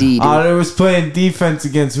playing mean D. Dude. Otter was playing defense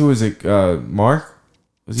against who was it? Mark?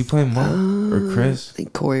 Was he playing Mark or Chris? I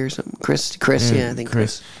think Corey or something. Chris. Yeah, I think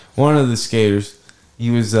Chris. One of the skaters. He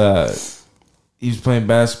was playing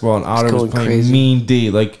basketball and Otter was playing crazy. mean D.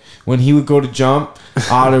 Like when he would go to jump,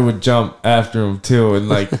 Otter would jump after him too. And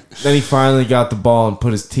like then he finally got the ball and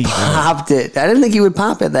put his teeth in it. Popped it. I didn't think he would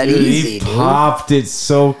pop it that easy. He popped it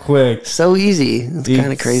so quick. So easy. It's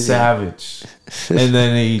kind of crazy. Savage. And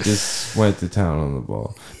then he just went to town on the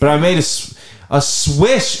ball. But I made a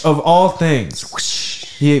swish of all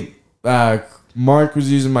things. He Mark was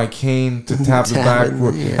using my cane to tap the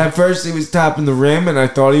backboard. Yeah. At first he was tapping the rim and I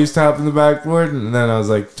thought he was tapping the backboard and then I was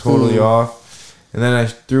like totally off. And then I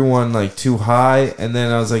threw one like too high and then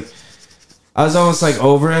I was almost like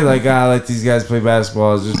over it, like I let these guys play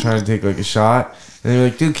basketball. I was just trying to take like a shot. And they're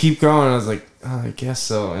like, dude, keep going. And I was like, oh, I guess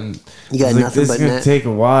so. And You got I was like, nothing this but is gonna net. take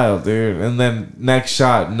a while, dude. And then next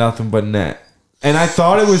shot, nothing but net. And I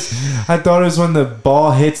thought it was when the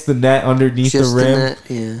ball hits the net underneath Just the rim. net,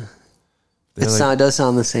 yeah. They're It does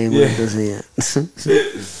sound the same way, doesn't it? It's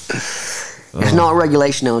not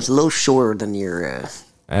regulation, though. It's a little shorter than your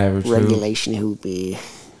Average hoop. regulation hoopy.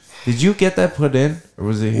 Did you get that put in, or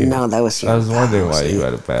was it here? No, that was here. I was wondering why you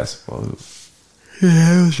had a basketball hoop.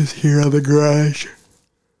 Yeah, it was just here on the garage.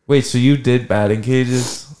 Wait, so you did batting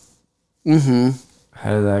cages? Mm-hmm.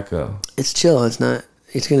 How did that go? It's chill.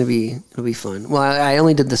 It'll be fun. Well, I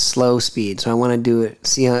only did the slow speed, so I want to do it,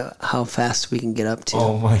 see how fast we can get up to.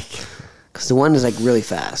 Oh my god. Because the one is like really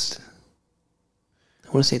fast.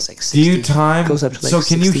 I want to say it's like 60. Do you time? Goes up to like so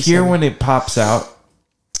can you 60, hear 70. when it pops out?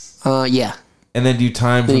 Yeah. And then do you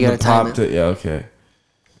time Then from you the gotta time pop it. to... Yeah, okay.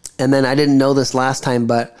 And then I didn't know this last time,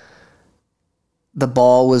 but the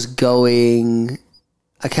ball was going...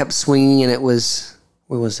 I kept swinging and it was...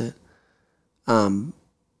 Where was it?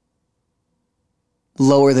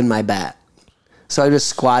 Lower than my bat. So I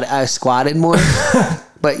squatted more.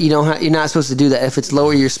 But you're not supposed to do that. If it's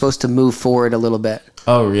lower, you're supposed to move forward a little bit.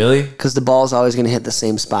 Oh, really? Because the ball's always going to hit the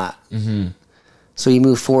same spot. Mm-hmm. So you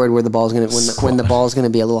move forward where the ball's going to... When the ball's going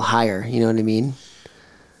to be a little higher. You know what I mean?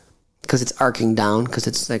 Because it's arcing down. Because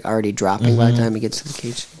it's like already dropping by the time it gets to the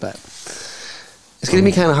cage. But it's going to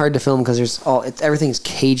be kind of hard to film because everything's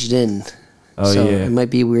caged in. Oh, so yeah. it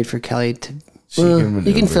might be weird for Kelly to... She can you can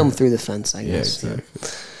maneuver. film through the fence, I Yeah, guess. exactly.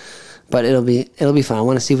 But it'll be fun. I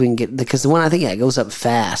want to see if we can get... Because the one, I think, it goes up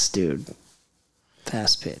fast, dude.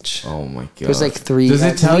 Fast pitch. Oh my god. There's like three... Does it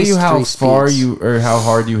at tell you least how three far speeds. or how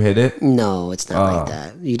hard you hit it? No, it's not like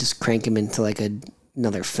that. You just crank him into like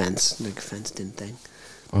another fence, like a fenced-in thing.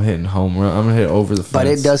 I'm hitting home run. I'm gonna hit over the fence. But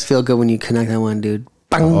it does feel good when you connect that one, dude.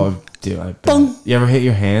 Bang. Oh, dude, I bet. Boom. You ever hit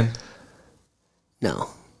your hand? No.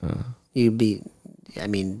 You'd be... I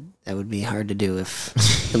mean, that would be hard to do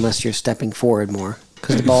unless you're stepping forward more.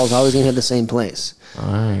 Because the ball's always going to hit the same place.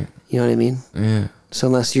 All right. You know what I mean? Yeah. So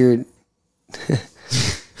unless you're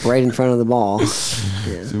right in front of the ball...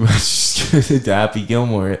 Yeah. Too much Happy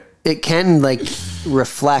Gilmore. It can like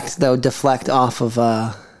deflect off of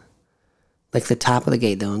like the top of the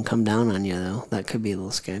gate though and come down on you though. That could be a little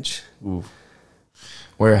sketch. Ooh.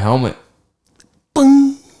 Wear a helmet.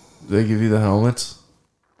 Boom, Do they give you the helmets?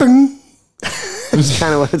 boom. That's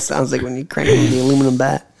kind of what it sounds like when you crank on the aluminum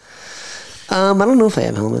bat. I don't know if I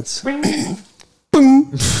have helmets.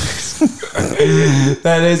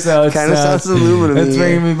 That is how it Kind of sounds aluminum. That's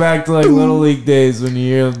bringing me back to like Little League days when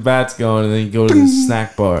you hear the bats going and then you go to the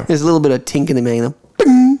snack bar. There's a little bit of tink in the magnum.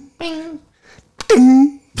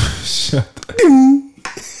 Shut up.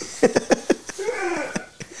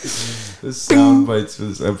 The sound bites for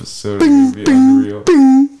this episode are going to be unreal.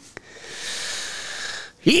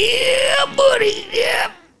 Yeah, buddy.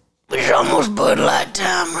 Yeah. It's almost Bud Light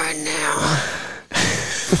time right now.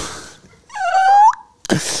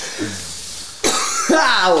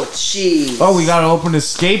 Oh, jeez. Oh, we got to open a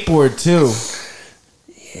skateboard too.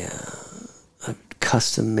 Yeah. A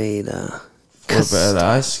custom made, For bad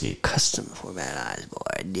eyes skate. custom for bad eyes, boy.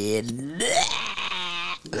 I did.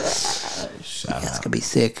 Shout That's out. gonna be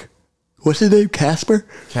sick. What's his name? Casper?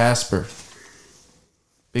 Casper.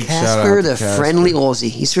 Big shout out Casper, to the Casper. friendly Aussie.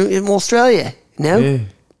 He's from Australia. No? Yeah.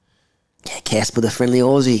 Yeah, Casper, the friendly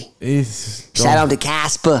Aussie. Shout out to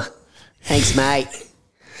Casper. Thanks, mate.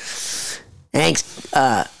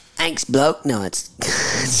 Thanks, bloke. No, it's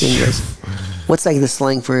English. What's like the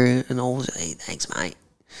slang for an Aussie? Hey, thanks, mate.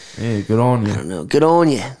 Hey, good on I you. don't know. Good on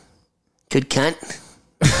you. Good cunt.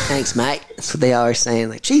 Thanks, mate. That's what they are saying.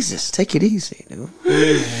 Like, Jesus, take it easy, dude.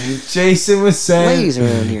 Jason was saying. Ladies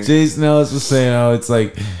around here. Jason Ellis was saying how it's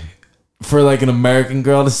like for like an American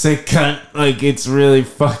girl to say cunt, like it's really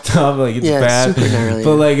fucked up, like it's Yeah, it's bad. super gnarly.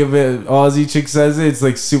 But like if an Aussie chick says it, it's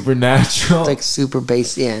like supernatural. It's like super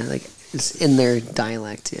bass. Yeah, like it's in their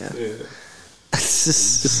dialect. Yeah. It's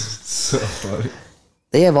just- so funny.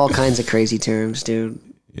 they have all kinds of crazy terms, dude.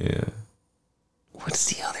 Yeah. What's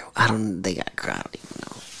the other? I don't even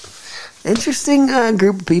know. Interesting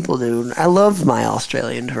group of people, dude. I love my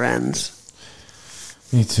Australian friends.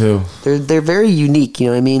 Me too. They're very unique. You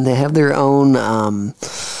know what I mean? They have their own. All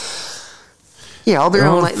their Their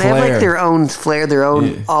own. own Like, they have like flair. their own flair, their own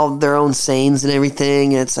Yeah. all their own sayings and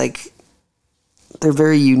everything. And it's like they're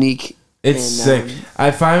very unique. It's And, sick.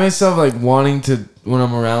 I find myself like wanting to when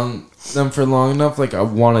I'm around them for long enough. Like I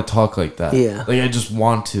want to talk like that. Yeah. Like I just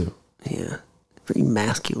want to. Yeah, very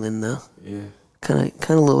masculine though. Yeah. Kind of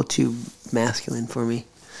a little too masculine for me.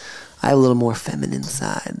 I have a little more feminine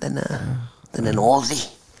side than an Aussie.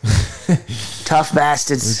 Tough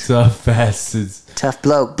bastards. Tough bastards. Tough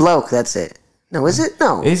bloke. That's it. No, is it?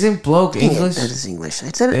 No. Isn't bloke Dang it, English? that is English.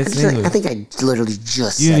 It's I English. think I literally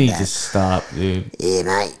just You said need that. to stop, dude. Yeah,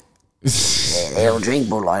 mate. Yeah, they don't drink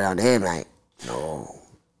Bud Light on there, mate. No.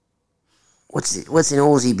 What's an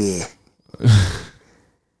Aussie beer? I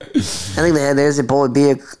think there's a boy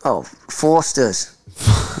beer. Oh, Foster's.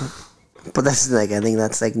 But that's like, I think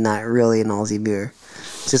that's like not really an Aussie beer.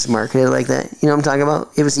 Just marketed like that. You know what I'm talking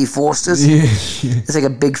about? You ever see Foster's? Yeah. It's like a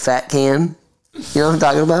big fat can. You know what I'm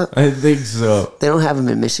talking about? I think so. They don't have them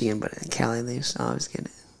in Michigan, but in Cali they used to always get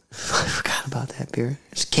it. I forgot about that beer.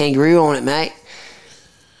 There's kangaroo on it, mate.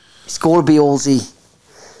 It's got to be Aussie.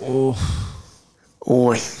 Oh.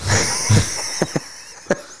 Oi.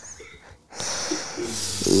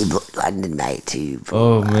 London, mate, too.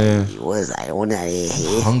 Oh man. What is that? On that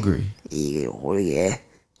here? Hungry. Yeah, oh, yeah.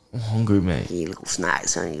 I'm hungry, mate. You little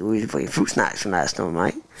snacks, honey. Where's your fruit snacks from last time,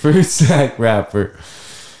 mate? Fruit snack rapper.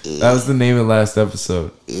 That was the name of last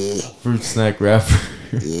episode. Yeah, Fruit snack rapper.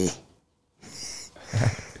 yeah.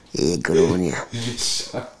 Yeah, good on you.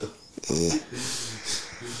 Yeah.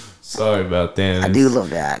 Sorry about that. I do love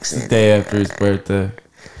the It's the accent. day after his birthday.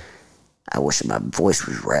 I wish my voice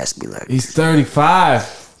was raspy like He's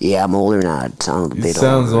 35. Yeah, I'm older now. It sounds a bit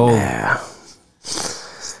sounds older old. now.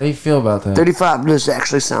 How you feel about that? 35 does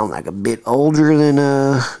actually sound like a bit older than,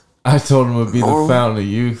 I told him it'd be the Oh. fountain of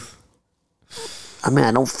youth. I mean,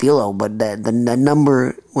 I don't feel old, but the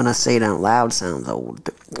number, when I say it out loud, sounds old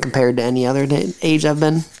compared to any other age I've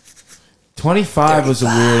been. 25 was a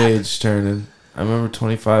weird age turning. I remember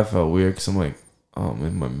 25 felt weird because I'm like, oh, I'm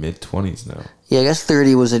in my mid 20s now. Yeah, I guess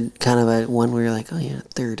 30 was a kind of a one where you're like, oh yeah,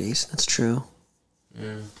 30s. That's true.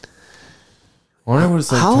 I wonder what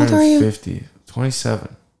it's like How old turning are you? 50.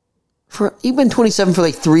 27. You've been 27 for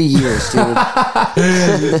like 3 years, dude.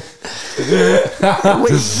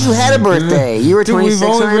 Wait, you had a birthday. You were Dude, 26 we've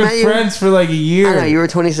only when I met been you. friends for like a year. I know you were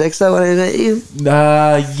 26 though when I met you.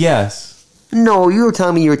 Yes. No, you were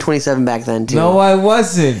telling me you were 27 back then too. No, I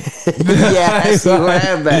wasn't. Yes, you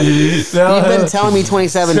have been. No. You've been telling me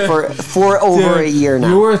 27 for over a year now.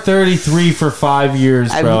 You were 33 for 5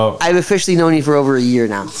 years, bro. I've officially known you for over a year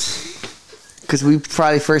now. Because we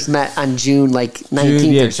probably first met on June like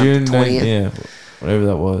 19th or something, 20th. Yeah, whatever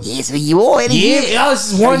that was. Yeah, so you already Yeah,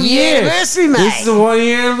 this is 1 year. anniversary, mate. This is the 1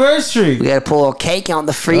 year anniversary. We gotta pull a cake out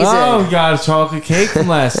the freezer. Oh, we got a chocolate cake from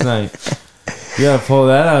last night. You gotta pull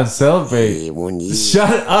that out and celebrate. Hey, one year.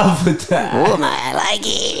 Shut up with that. Oh my, I like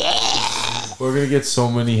it. Yeah. We're gonna get so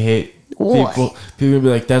many hate. Why? People gonna be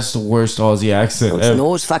like, that's the worst Aussie accent ever.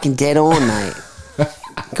 No, it's fucking dead on, mate.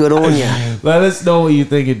 Good on ya. Let us know what you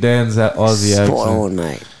think of Dan's Aussie Spot accent. on,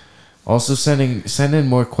 mate. Also, send in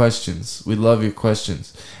more questions. We love your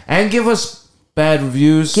questions. And give us bad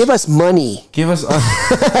reviews. Give us money. Give us...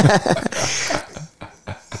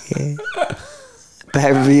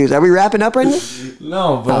 Bad reviews. Are we wrapping up right now?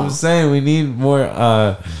 No, but I'm saying we need more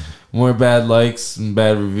bad likes and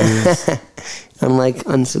bad reviews. Unlike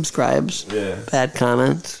unsubscribes. Yeah. Bad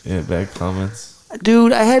comments. Yeah, bad comments.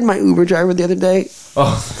 Dude, I had my Uber driver the other day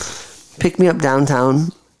Oh, pick me up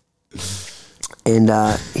downtown. And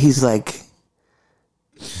he's like,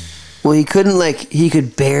 well, he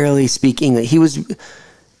could barely speak English.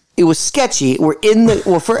 It was sketchy. We're in the,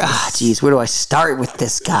 where do I start with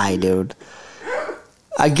this guy, dude?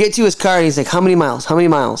 I get to his car and he's like, how many miles? How many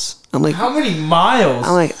miles? I'm like, how many miles?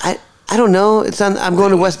 I'm like, I don't know. It's on, I'm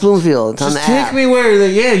going to West Bloomfield. It's on the Just app. take me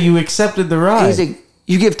where, you accepted the ride. And he's like,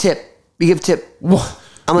 you give tip. You give tip. What?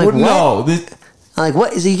 I'm like, what? No. I'm like,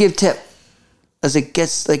 what? Is it you give tip? I was like,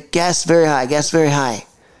 gas very high, gas very high.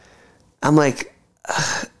 I'm like,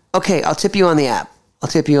 okay, I'll tip you on the app. I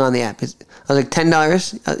was like,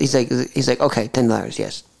 $10. He's like, okay, $10.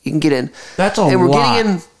 Yes, you can get in. That's a lot. And we're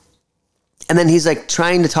getting in, and then he's like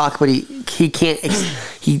trying to talk, but he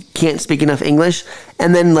can't speak enough English.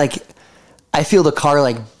 And then like, I feel the car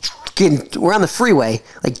like we're on the freeway,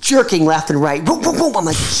 like jerking left and right. Boom, boom, boom. I'm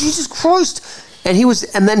like, Jesus Christ!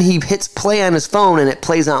 And then he hits play on his phone, and it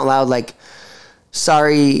plays out loud like,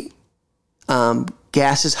 sorry,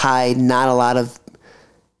 gas is high, not a lot of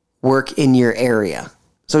work in your area.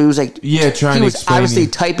 So he was like, he was obviously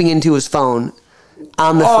typing into his phone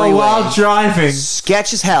on the freeway while driving,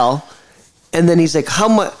 sketch as hell. And then he's like, how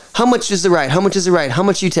much is the ride? How much is the ride? How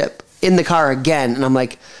much you tip in the car again? And I'm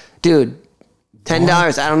like, dude, $10.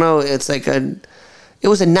 What? I don't know. It's like it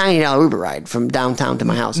was a $90 Uber ride from downtown to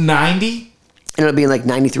my house. 90? Ended up being like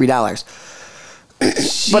 $93.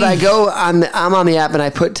 But I'm on the app and I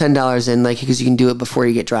put $10 in, like, because you can do it before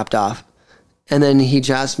you get dropped off. And then he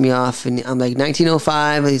drops me off and I'm like,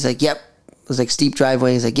 1905. And he's like, yep. It was like steep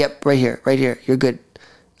driveway. He's like, yep, right here. You're good.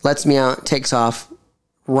 Lets me out, takes off.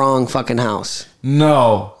 Wrong fucking house.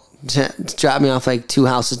 No. Dropped me off like 2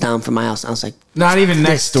 houses down from my house. I was like, not even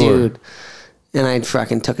next door. Dude. And I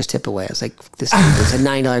fucking took his tip away. I was like, this is a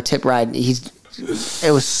 $9 tip ride.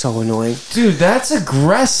 It was so annoying. Dude, that's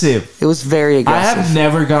aggressive. It was very aggressive. I have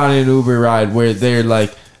never gotten an Uber ride where they're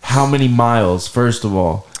like, how many miles, first of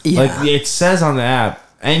all? Yeah. Like, it says on the app,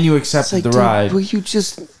 and you accepted the ride. Will you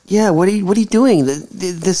just, what are you doing?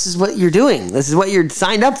 This is what you're doing. This is what you're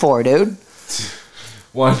signed up for, dude.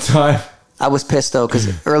 One time. I was pissed, though,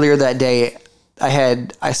 because earlier that day,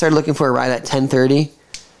 I started looking for a ride at 10:30.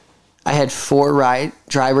 I had 4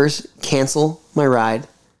 drivers cancel my ride.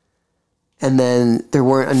 And then there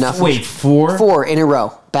weren't enough. Wait, 4? 4 in a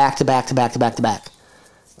row. Back to back to back to back to back.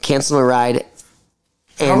 Cancel my ride.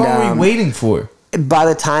 And, how long were we waiting for? By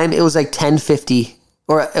the time, it was like 10:50.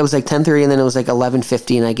 Or it was like 10:30 and then it was like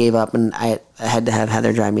 11:50 and I gave up and I had to have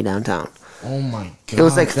Heather drive me downtown. Oh my God. It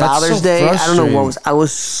was like Father's Day. I don't know what was.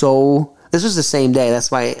 This was the same day. That's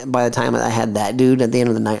why by the time I had that dude at the end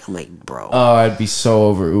of the night, I'm like, bro. Oh, I'd be so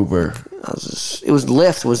over Uber. It was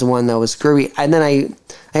Lyft was the one that was screwy. And then I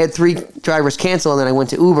had 3 drivers cancel, and then I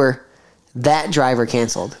went to Uber. That driver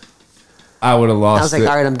canceled. I would have lost. I was like,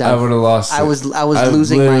 all right, I'm done. I would have lost. I was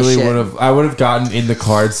losing my shit. I would have gotten in the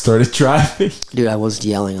car and started driving. Dude, I was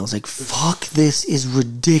yelling. I was like, fuck, this is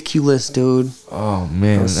ridiculous, dude. Oh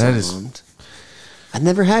man, that is. Bummed. I've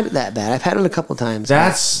never had it that bad. I've had it a couple times.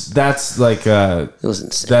 That's like it was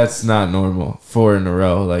insane. That's not normal. 4 in a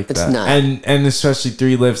row like it's that. Not. And especially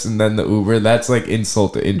 3 lifts and then the Uber. That's like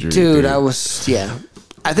insult to injury. Dude,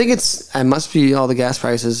 I think I must be all the gas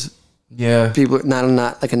prices. Yeah. People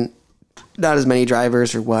not as many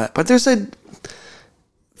drivers or what. But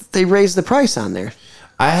they raised the price on there.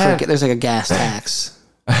 There's like a gas tax.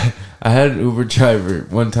 I had an Uber driver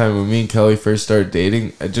one time when me and Kelly first started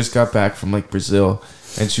dating. I just got back from like Brazil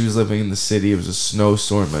and she was living in the city. It was a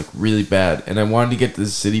snowstorm, like really bad. And I wanted to get to the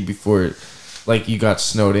city before like you got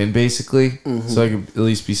snowed in basically. Mm-hmm. So I could at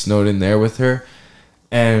least be snowed in there with her.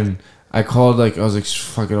 And I called I was like,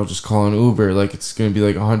 fuck it, I'll just call an Uber. Like it's going to be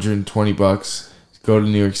like $120. Go to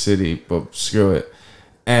New York City, but screw it.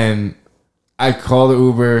 And I call the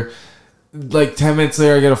Uber. Like 10 minutes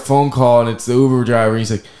later, I get a phone call and it's the Uber driver.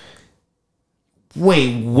 He's like,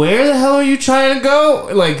 wait, where the hell are you trying to go?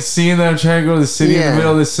 Like seeing that I'm trying to go to the city in the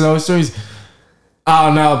middle of this snowstorm.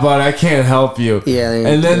 oh no, but I can't help you. Yeah.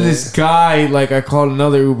 And then this guy, like, I called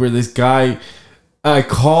another Uber. This guy, I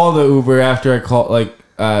called the Uber after I called, like,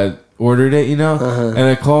 ordered it, you know? And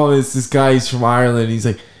I called this guy, he's from Ireland. He's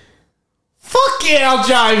like, fuck yeah, I'll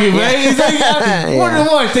drive you, man. He's like,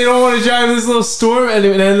 what? They don't want to drive this little storm? And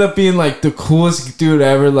it ended up being, like, the coolest dude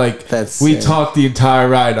ever. Like, we talked the entire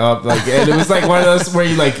ride up. Like, and it was, like, one of those where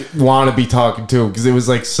you, like, want to be talking to him because it was,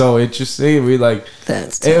 like, so interesting. We, like,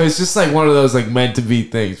 it was just, like, one of those, like, meant to be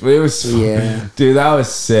things. But it was, dude, that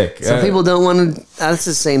was sick. Some people don't want to, that's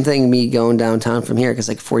the same thing, me going downtown from here because,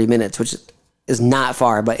 like, 40 minutes, which is not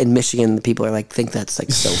far. But in Michigan, the people are, like, think that's,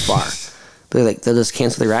 like, so far. But they're like, they'll just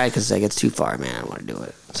cancel the ride because like it's too far, man. I don't want to do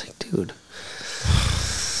it. It's like, dude,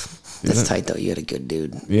 that's tight though. You had a good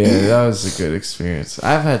dude. Yeah, that was a good experience.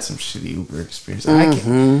 I've had some shitty Uber experience.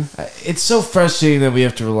 It's so frustrating that we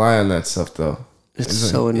have to rely on that stuff though. It's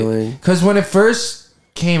so annoying. Because when it first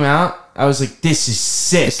came out, I was like, this is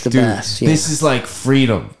sick, it's the dude. best, yeah. This is like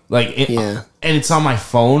freedom. Like, and it's on my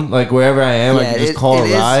phone. Like wherever I am, I can just call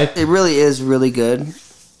a ride. It really is really good.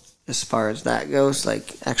 As far as that goes,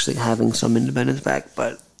 like actually having some independence back,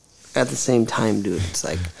 but at the same time, dude, it's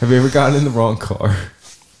like. Have you ever gotten in the wrong car?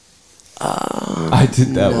 I did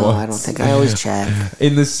that once. I don't think. I always check.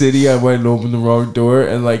 In the city, I went and opened the wrong door,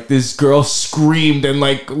 and like this girl screamed and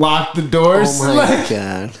like locked the doors. Oh my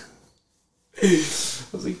god! I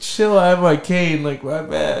was like, "Chill, I have my cane." Like, my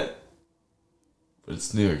bad. But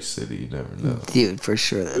it's New York City. You never know, dude. For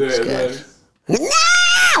sure, that's good. No!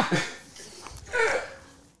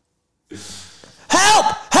 Help!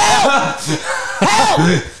 Help! Help!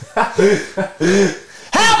 Help me!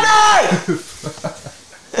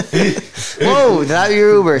 Whoa, not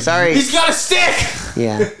your Uber. Sorry. He's got a stick!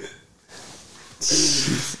 Yeah.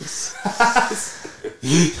 Jesus.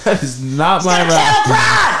 That is not my route.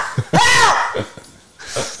 Help!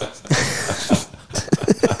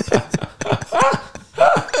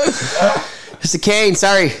 Just a cane.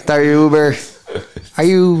 Sorry. Thought you were Uber. Are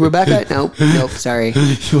you Rebecca? Nope. Sorry.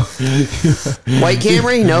 White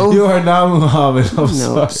Camry? No. You are not Muhammad.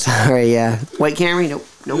 I'm sorry. Yeah. White Camry?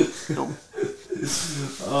 Nope.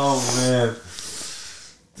 Oh man,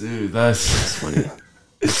 dude, that's funny.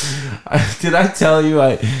 Did I tell you?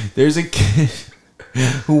 There's a kid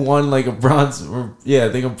who won like a bronze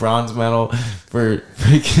medal for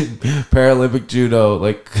freaking Paralympic judo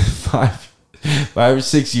like 5 or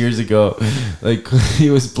 6 years ago. Like he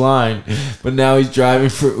was blind, but now he's driving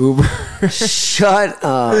for Uber. Shut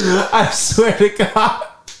up! I swear to God.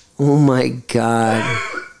 Oh my God.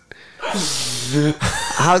 Do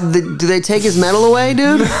they take his medal away,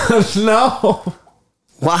 dude? No.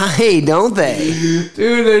 Why don't they?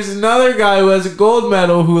 Dude, there's another guy who has a gold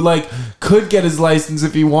medal who like could get his license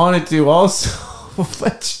if he wanted to also,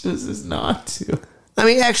 but chooses not to. I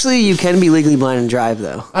mean, actually, you can be legally blind and drive,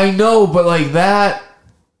 though. I know, but like that's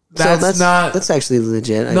actually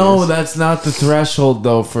legit. I guess. That's not the threshold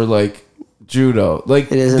though for like judo. Like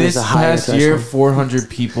this past year, 400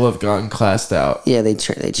 people have gotten classed out. Yeah, they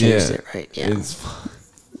changed it, right? Yeah.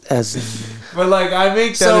 But like I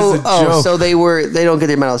make that as a joke. So they don't get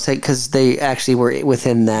their medals taken because they actually were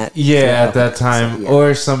within that. Yeah, at that time,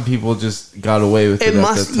 or some people just got away with it. It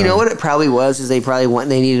must. You know what it probably was is they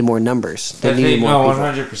needed more numbers. They needed more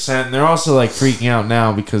 100%. And they're also like freaking out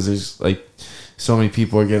now because there's like so many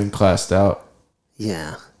people are getting classed out.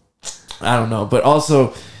 Yeah. I don't know, but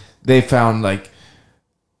also they found like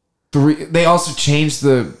they also changed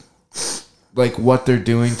the like what they're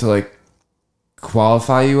doing to like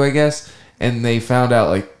qualify you, I guess, and they found out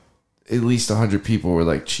like at least 100 people were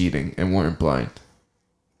like cheating and weren't blind.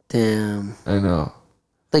 Damn. I know.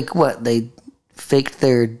 Like what? They faked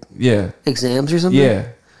their exams or something? Yeah.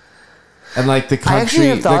 And like the country, I actually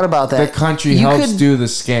have thought about that. The country helps do the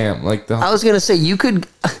scam. Like I was gonna say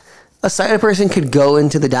a sighted person could go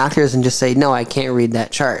into the doctors and just say, "No, I can't read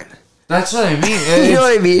that chart." That's what I mean. You know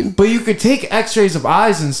what I mean? But you could take X-rays of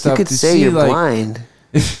eyes and stuff. You could say you're blind.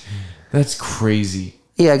 That's crazy.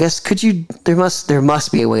 Yeah, I guess could you? There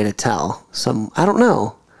must be a way to tell. I don't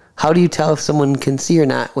know. How do you tell if someone can see or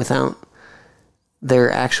not without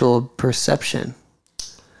their actual perception?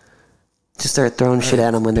 Just start throwing shit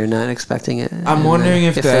at them when they're not expecting it. I'm wondering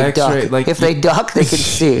if the X-ray, like if they duck, they can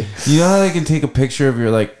see. You know how they can take a picture of your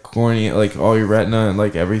like cornea, like all your retina and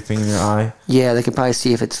like everything in your eye? Yeah, they can probably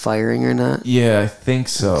see if it's firing or not. Yeah, I think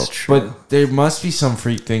so. That's true. But there must be some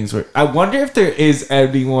freak things where I wonder if there is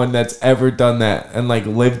anyone that's ever done that and like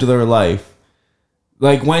lived their life.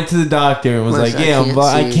 Like went to the doctor and was like, "Yeah,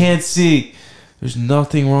 I can't see." There's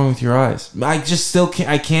nothing wrong with your eyes. I just still can't.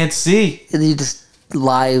 I can't see. And you just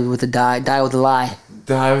lie with a die with a lie.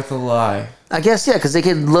 Die with a lie. I guess, yeah, because they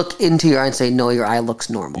could look into your eye and say, no, your eye looks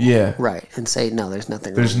normal. Yeah. Right. And say, no, there's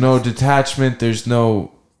nothing There's wrong. no detachment. There's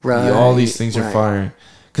no... Right. All these things are Right. firing.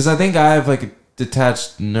 Because I think I have like a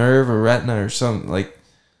detached nerve or retina or something. Like,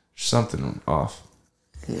 something off.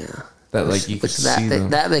 Yeah. That like you can see them.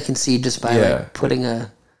 That they can see just by like putting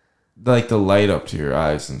like the light up to your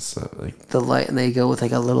eyes and stuff. Like the light, and they go with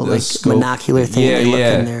like a little the like scope. monocular thing. Yeah, They look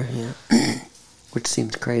yeah. in there. Yeah. Which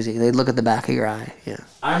seems crazy. They look at the back of your eye. Yeah.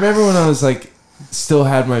 I remember when I was like still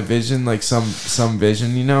had my vision, like some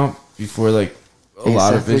vision, you know, before like a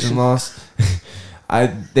lot of vision loss.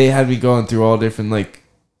 They had me going through all different like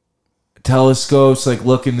telescopes, like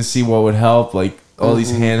looking to see what would help, like all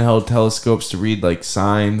these handheld telescopes to read like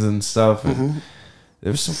signs and stuff. And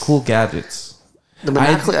there was some cool gadgets. The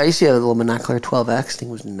monocular, I used to have a little monocular 12X thing.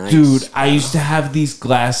 Was nice. Dude, I used to have these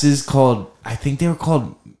glasses called, I think they were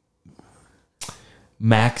called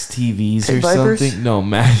Max TVs Pit or Vipers? something. No,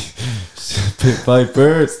 Max Pit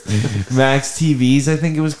Vipers. Max TVs, I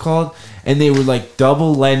think it was called. And they were like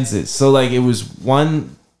double lenses. So like it was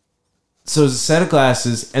one, so it was a set of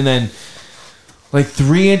glasses, and then like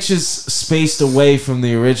 3 inches spaced away from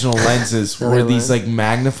the original lenses were these like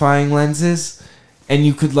magnifying lenses. And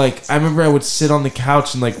you could like, I remember I would sit on the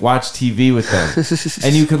couch and like watch TV with them.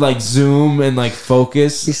 And you could like zoom and like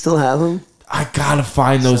focus. You still have them? I gotta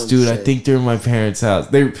find those, Sounds dude. sick. I think they're in my parents' house.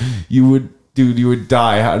 You would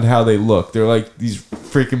die on how they look. They're like these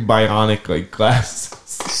freaking bionic like glasses.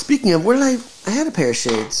 Speaking of, where did I had a pair of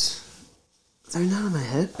shades. They're not on my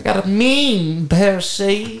head. I got a mean pair of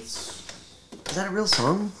shades. Is that a real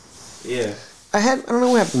song? Yeah. I don't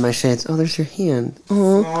know what happened to my shades. Oh, there's your hand.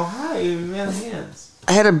 Oh, Oh, hi, you have hands.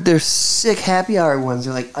 they're sick happy hour ones.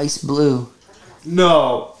 They're like ice blue.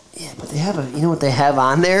 No. Yeah, but they have you know what they have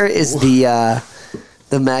on there is the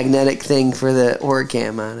magnetic thing for the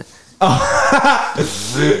Orcam on it.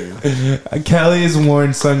 Kelly has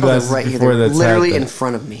worn sunglasses Right here, before they're that's literally in happened.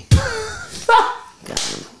 front of me. Got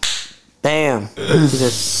them. Bam! These are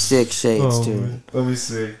sick shades, dude. Let me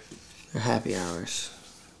see. They're happy hours.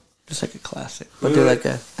 Just like a classic. But they're like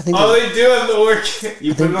I think Oh, they're- they do have the work.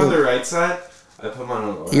 You put think them on they- the right side? I put mine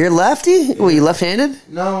on the left. You're lefty? Well, you left-handed?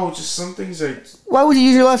 No, just some things are... Why would you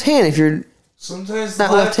use your left hand if you're Sometimes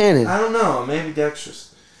not left-handed? I don't know. Maybe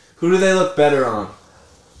dexterous. Who do they look better on?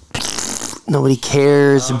 Nobody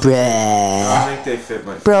cares, I bruh. think they fit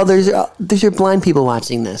my face. Bro, there's your blind people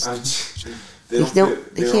watching this. They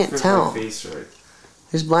They can't fit tell. my face right.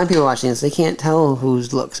 There's blind people watching this. They can't tell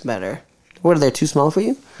whose looks better. What are they, too small for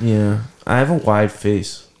you? Yeah. I have a wide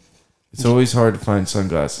face. It's always hard to find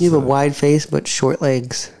sunglasses. You have a wide face but short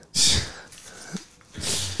legs.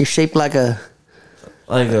 You're shaped like a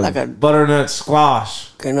like a butternut squash.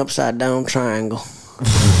 an upside down triangle.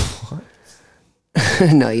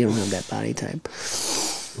 No, you don't have that body type.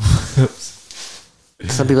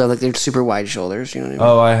 Some people have like they're super wide shoulders. You know what I mean?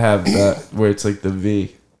 Oh, I have that where it's like the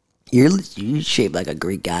V. You're shaped like a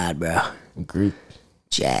Greek god, bro. Greek.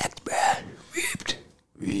 Jacked, bro. Ripped.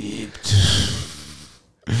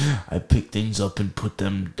 I pick things up and put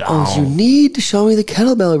them down. Oh, you need to show me the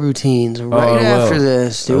kettlebell routines right I will. after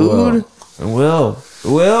this, I will. dude. I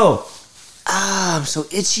will. Ah, I'm so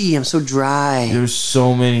itchy. I'm so dry. There's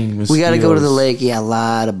so many mosquitoes. We got to go to the lake. Yeah, a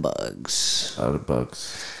lot of bugs. A lot of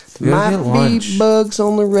bugs. We gotta get Might lunch. be bugs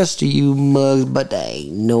on the rest of you mugs, but there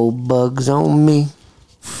ain't no bugs on me.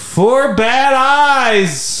 4 bad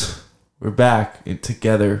eyes. We're back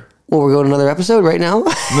together. Well, we're going to another episode right now.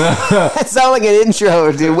 That sounds like an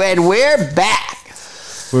intro, dude. And we're back.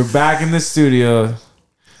 We're back in the studio.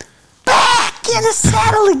 Back in the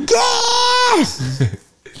saddle again.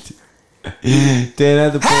 Dan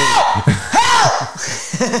had the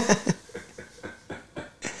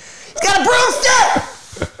He's got a broomstick.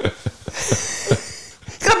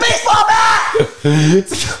 He's got a baseball bat.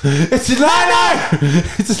 It's a 9-iron.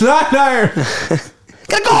 It's a 9-iron.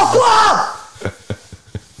 Got a golf club.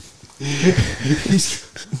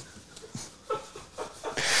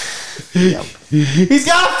 He's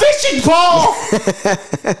got a fishing pole.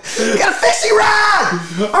 He's got a fishing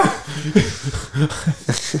rod.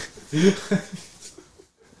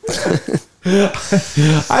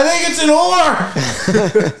 I think it's an oar.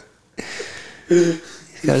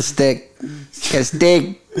 He's got a stick. He's got a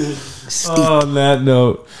stick. On that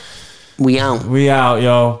note, We out. we out,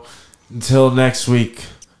 yo. Until next week.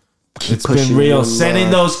 It's been pushing real. one Send in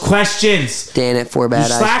love. those questions. Dan at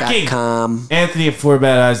slacking. 4badeyes.com. Anthony at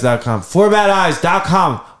 4badeyes.com.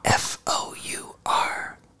 4badeyes.com.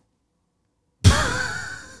 FOUR.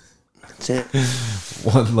 That's it.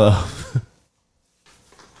 One love.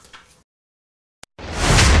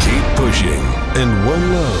 Keep pushing. And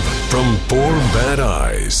one love from Four Bad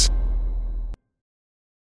Eyes.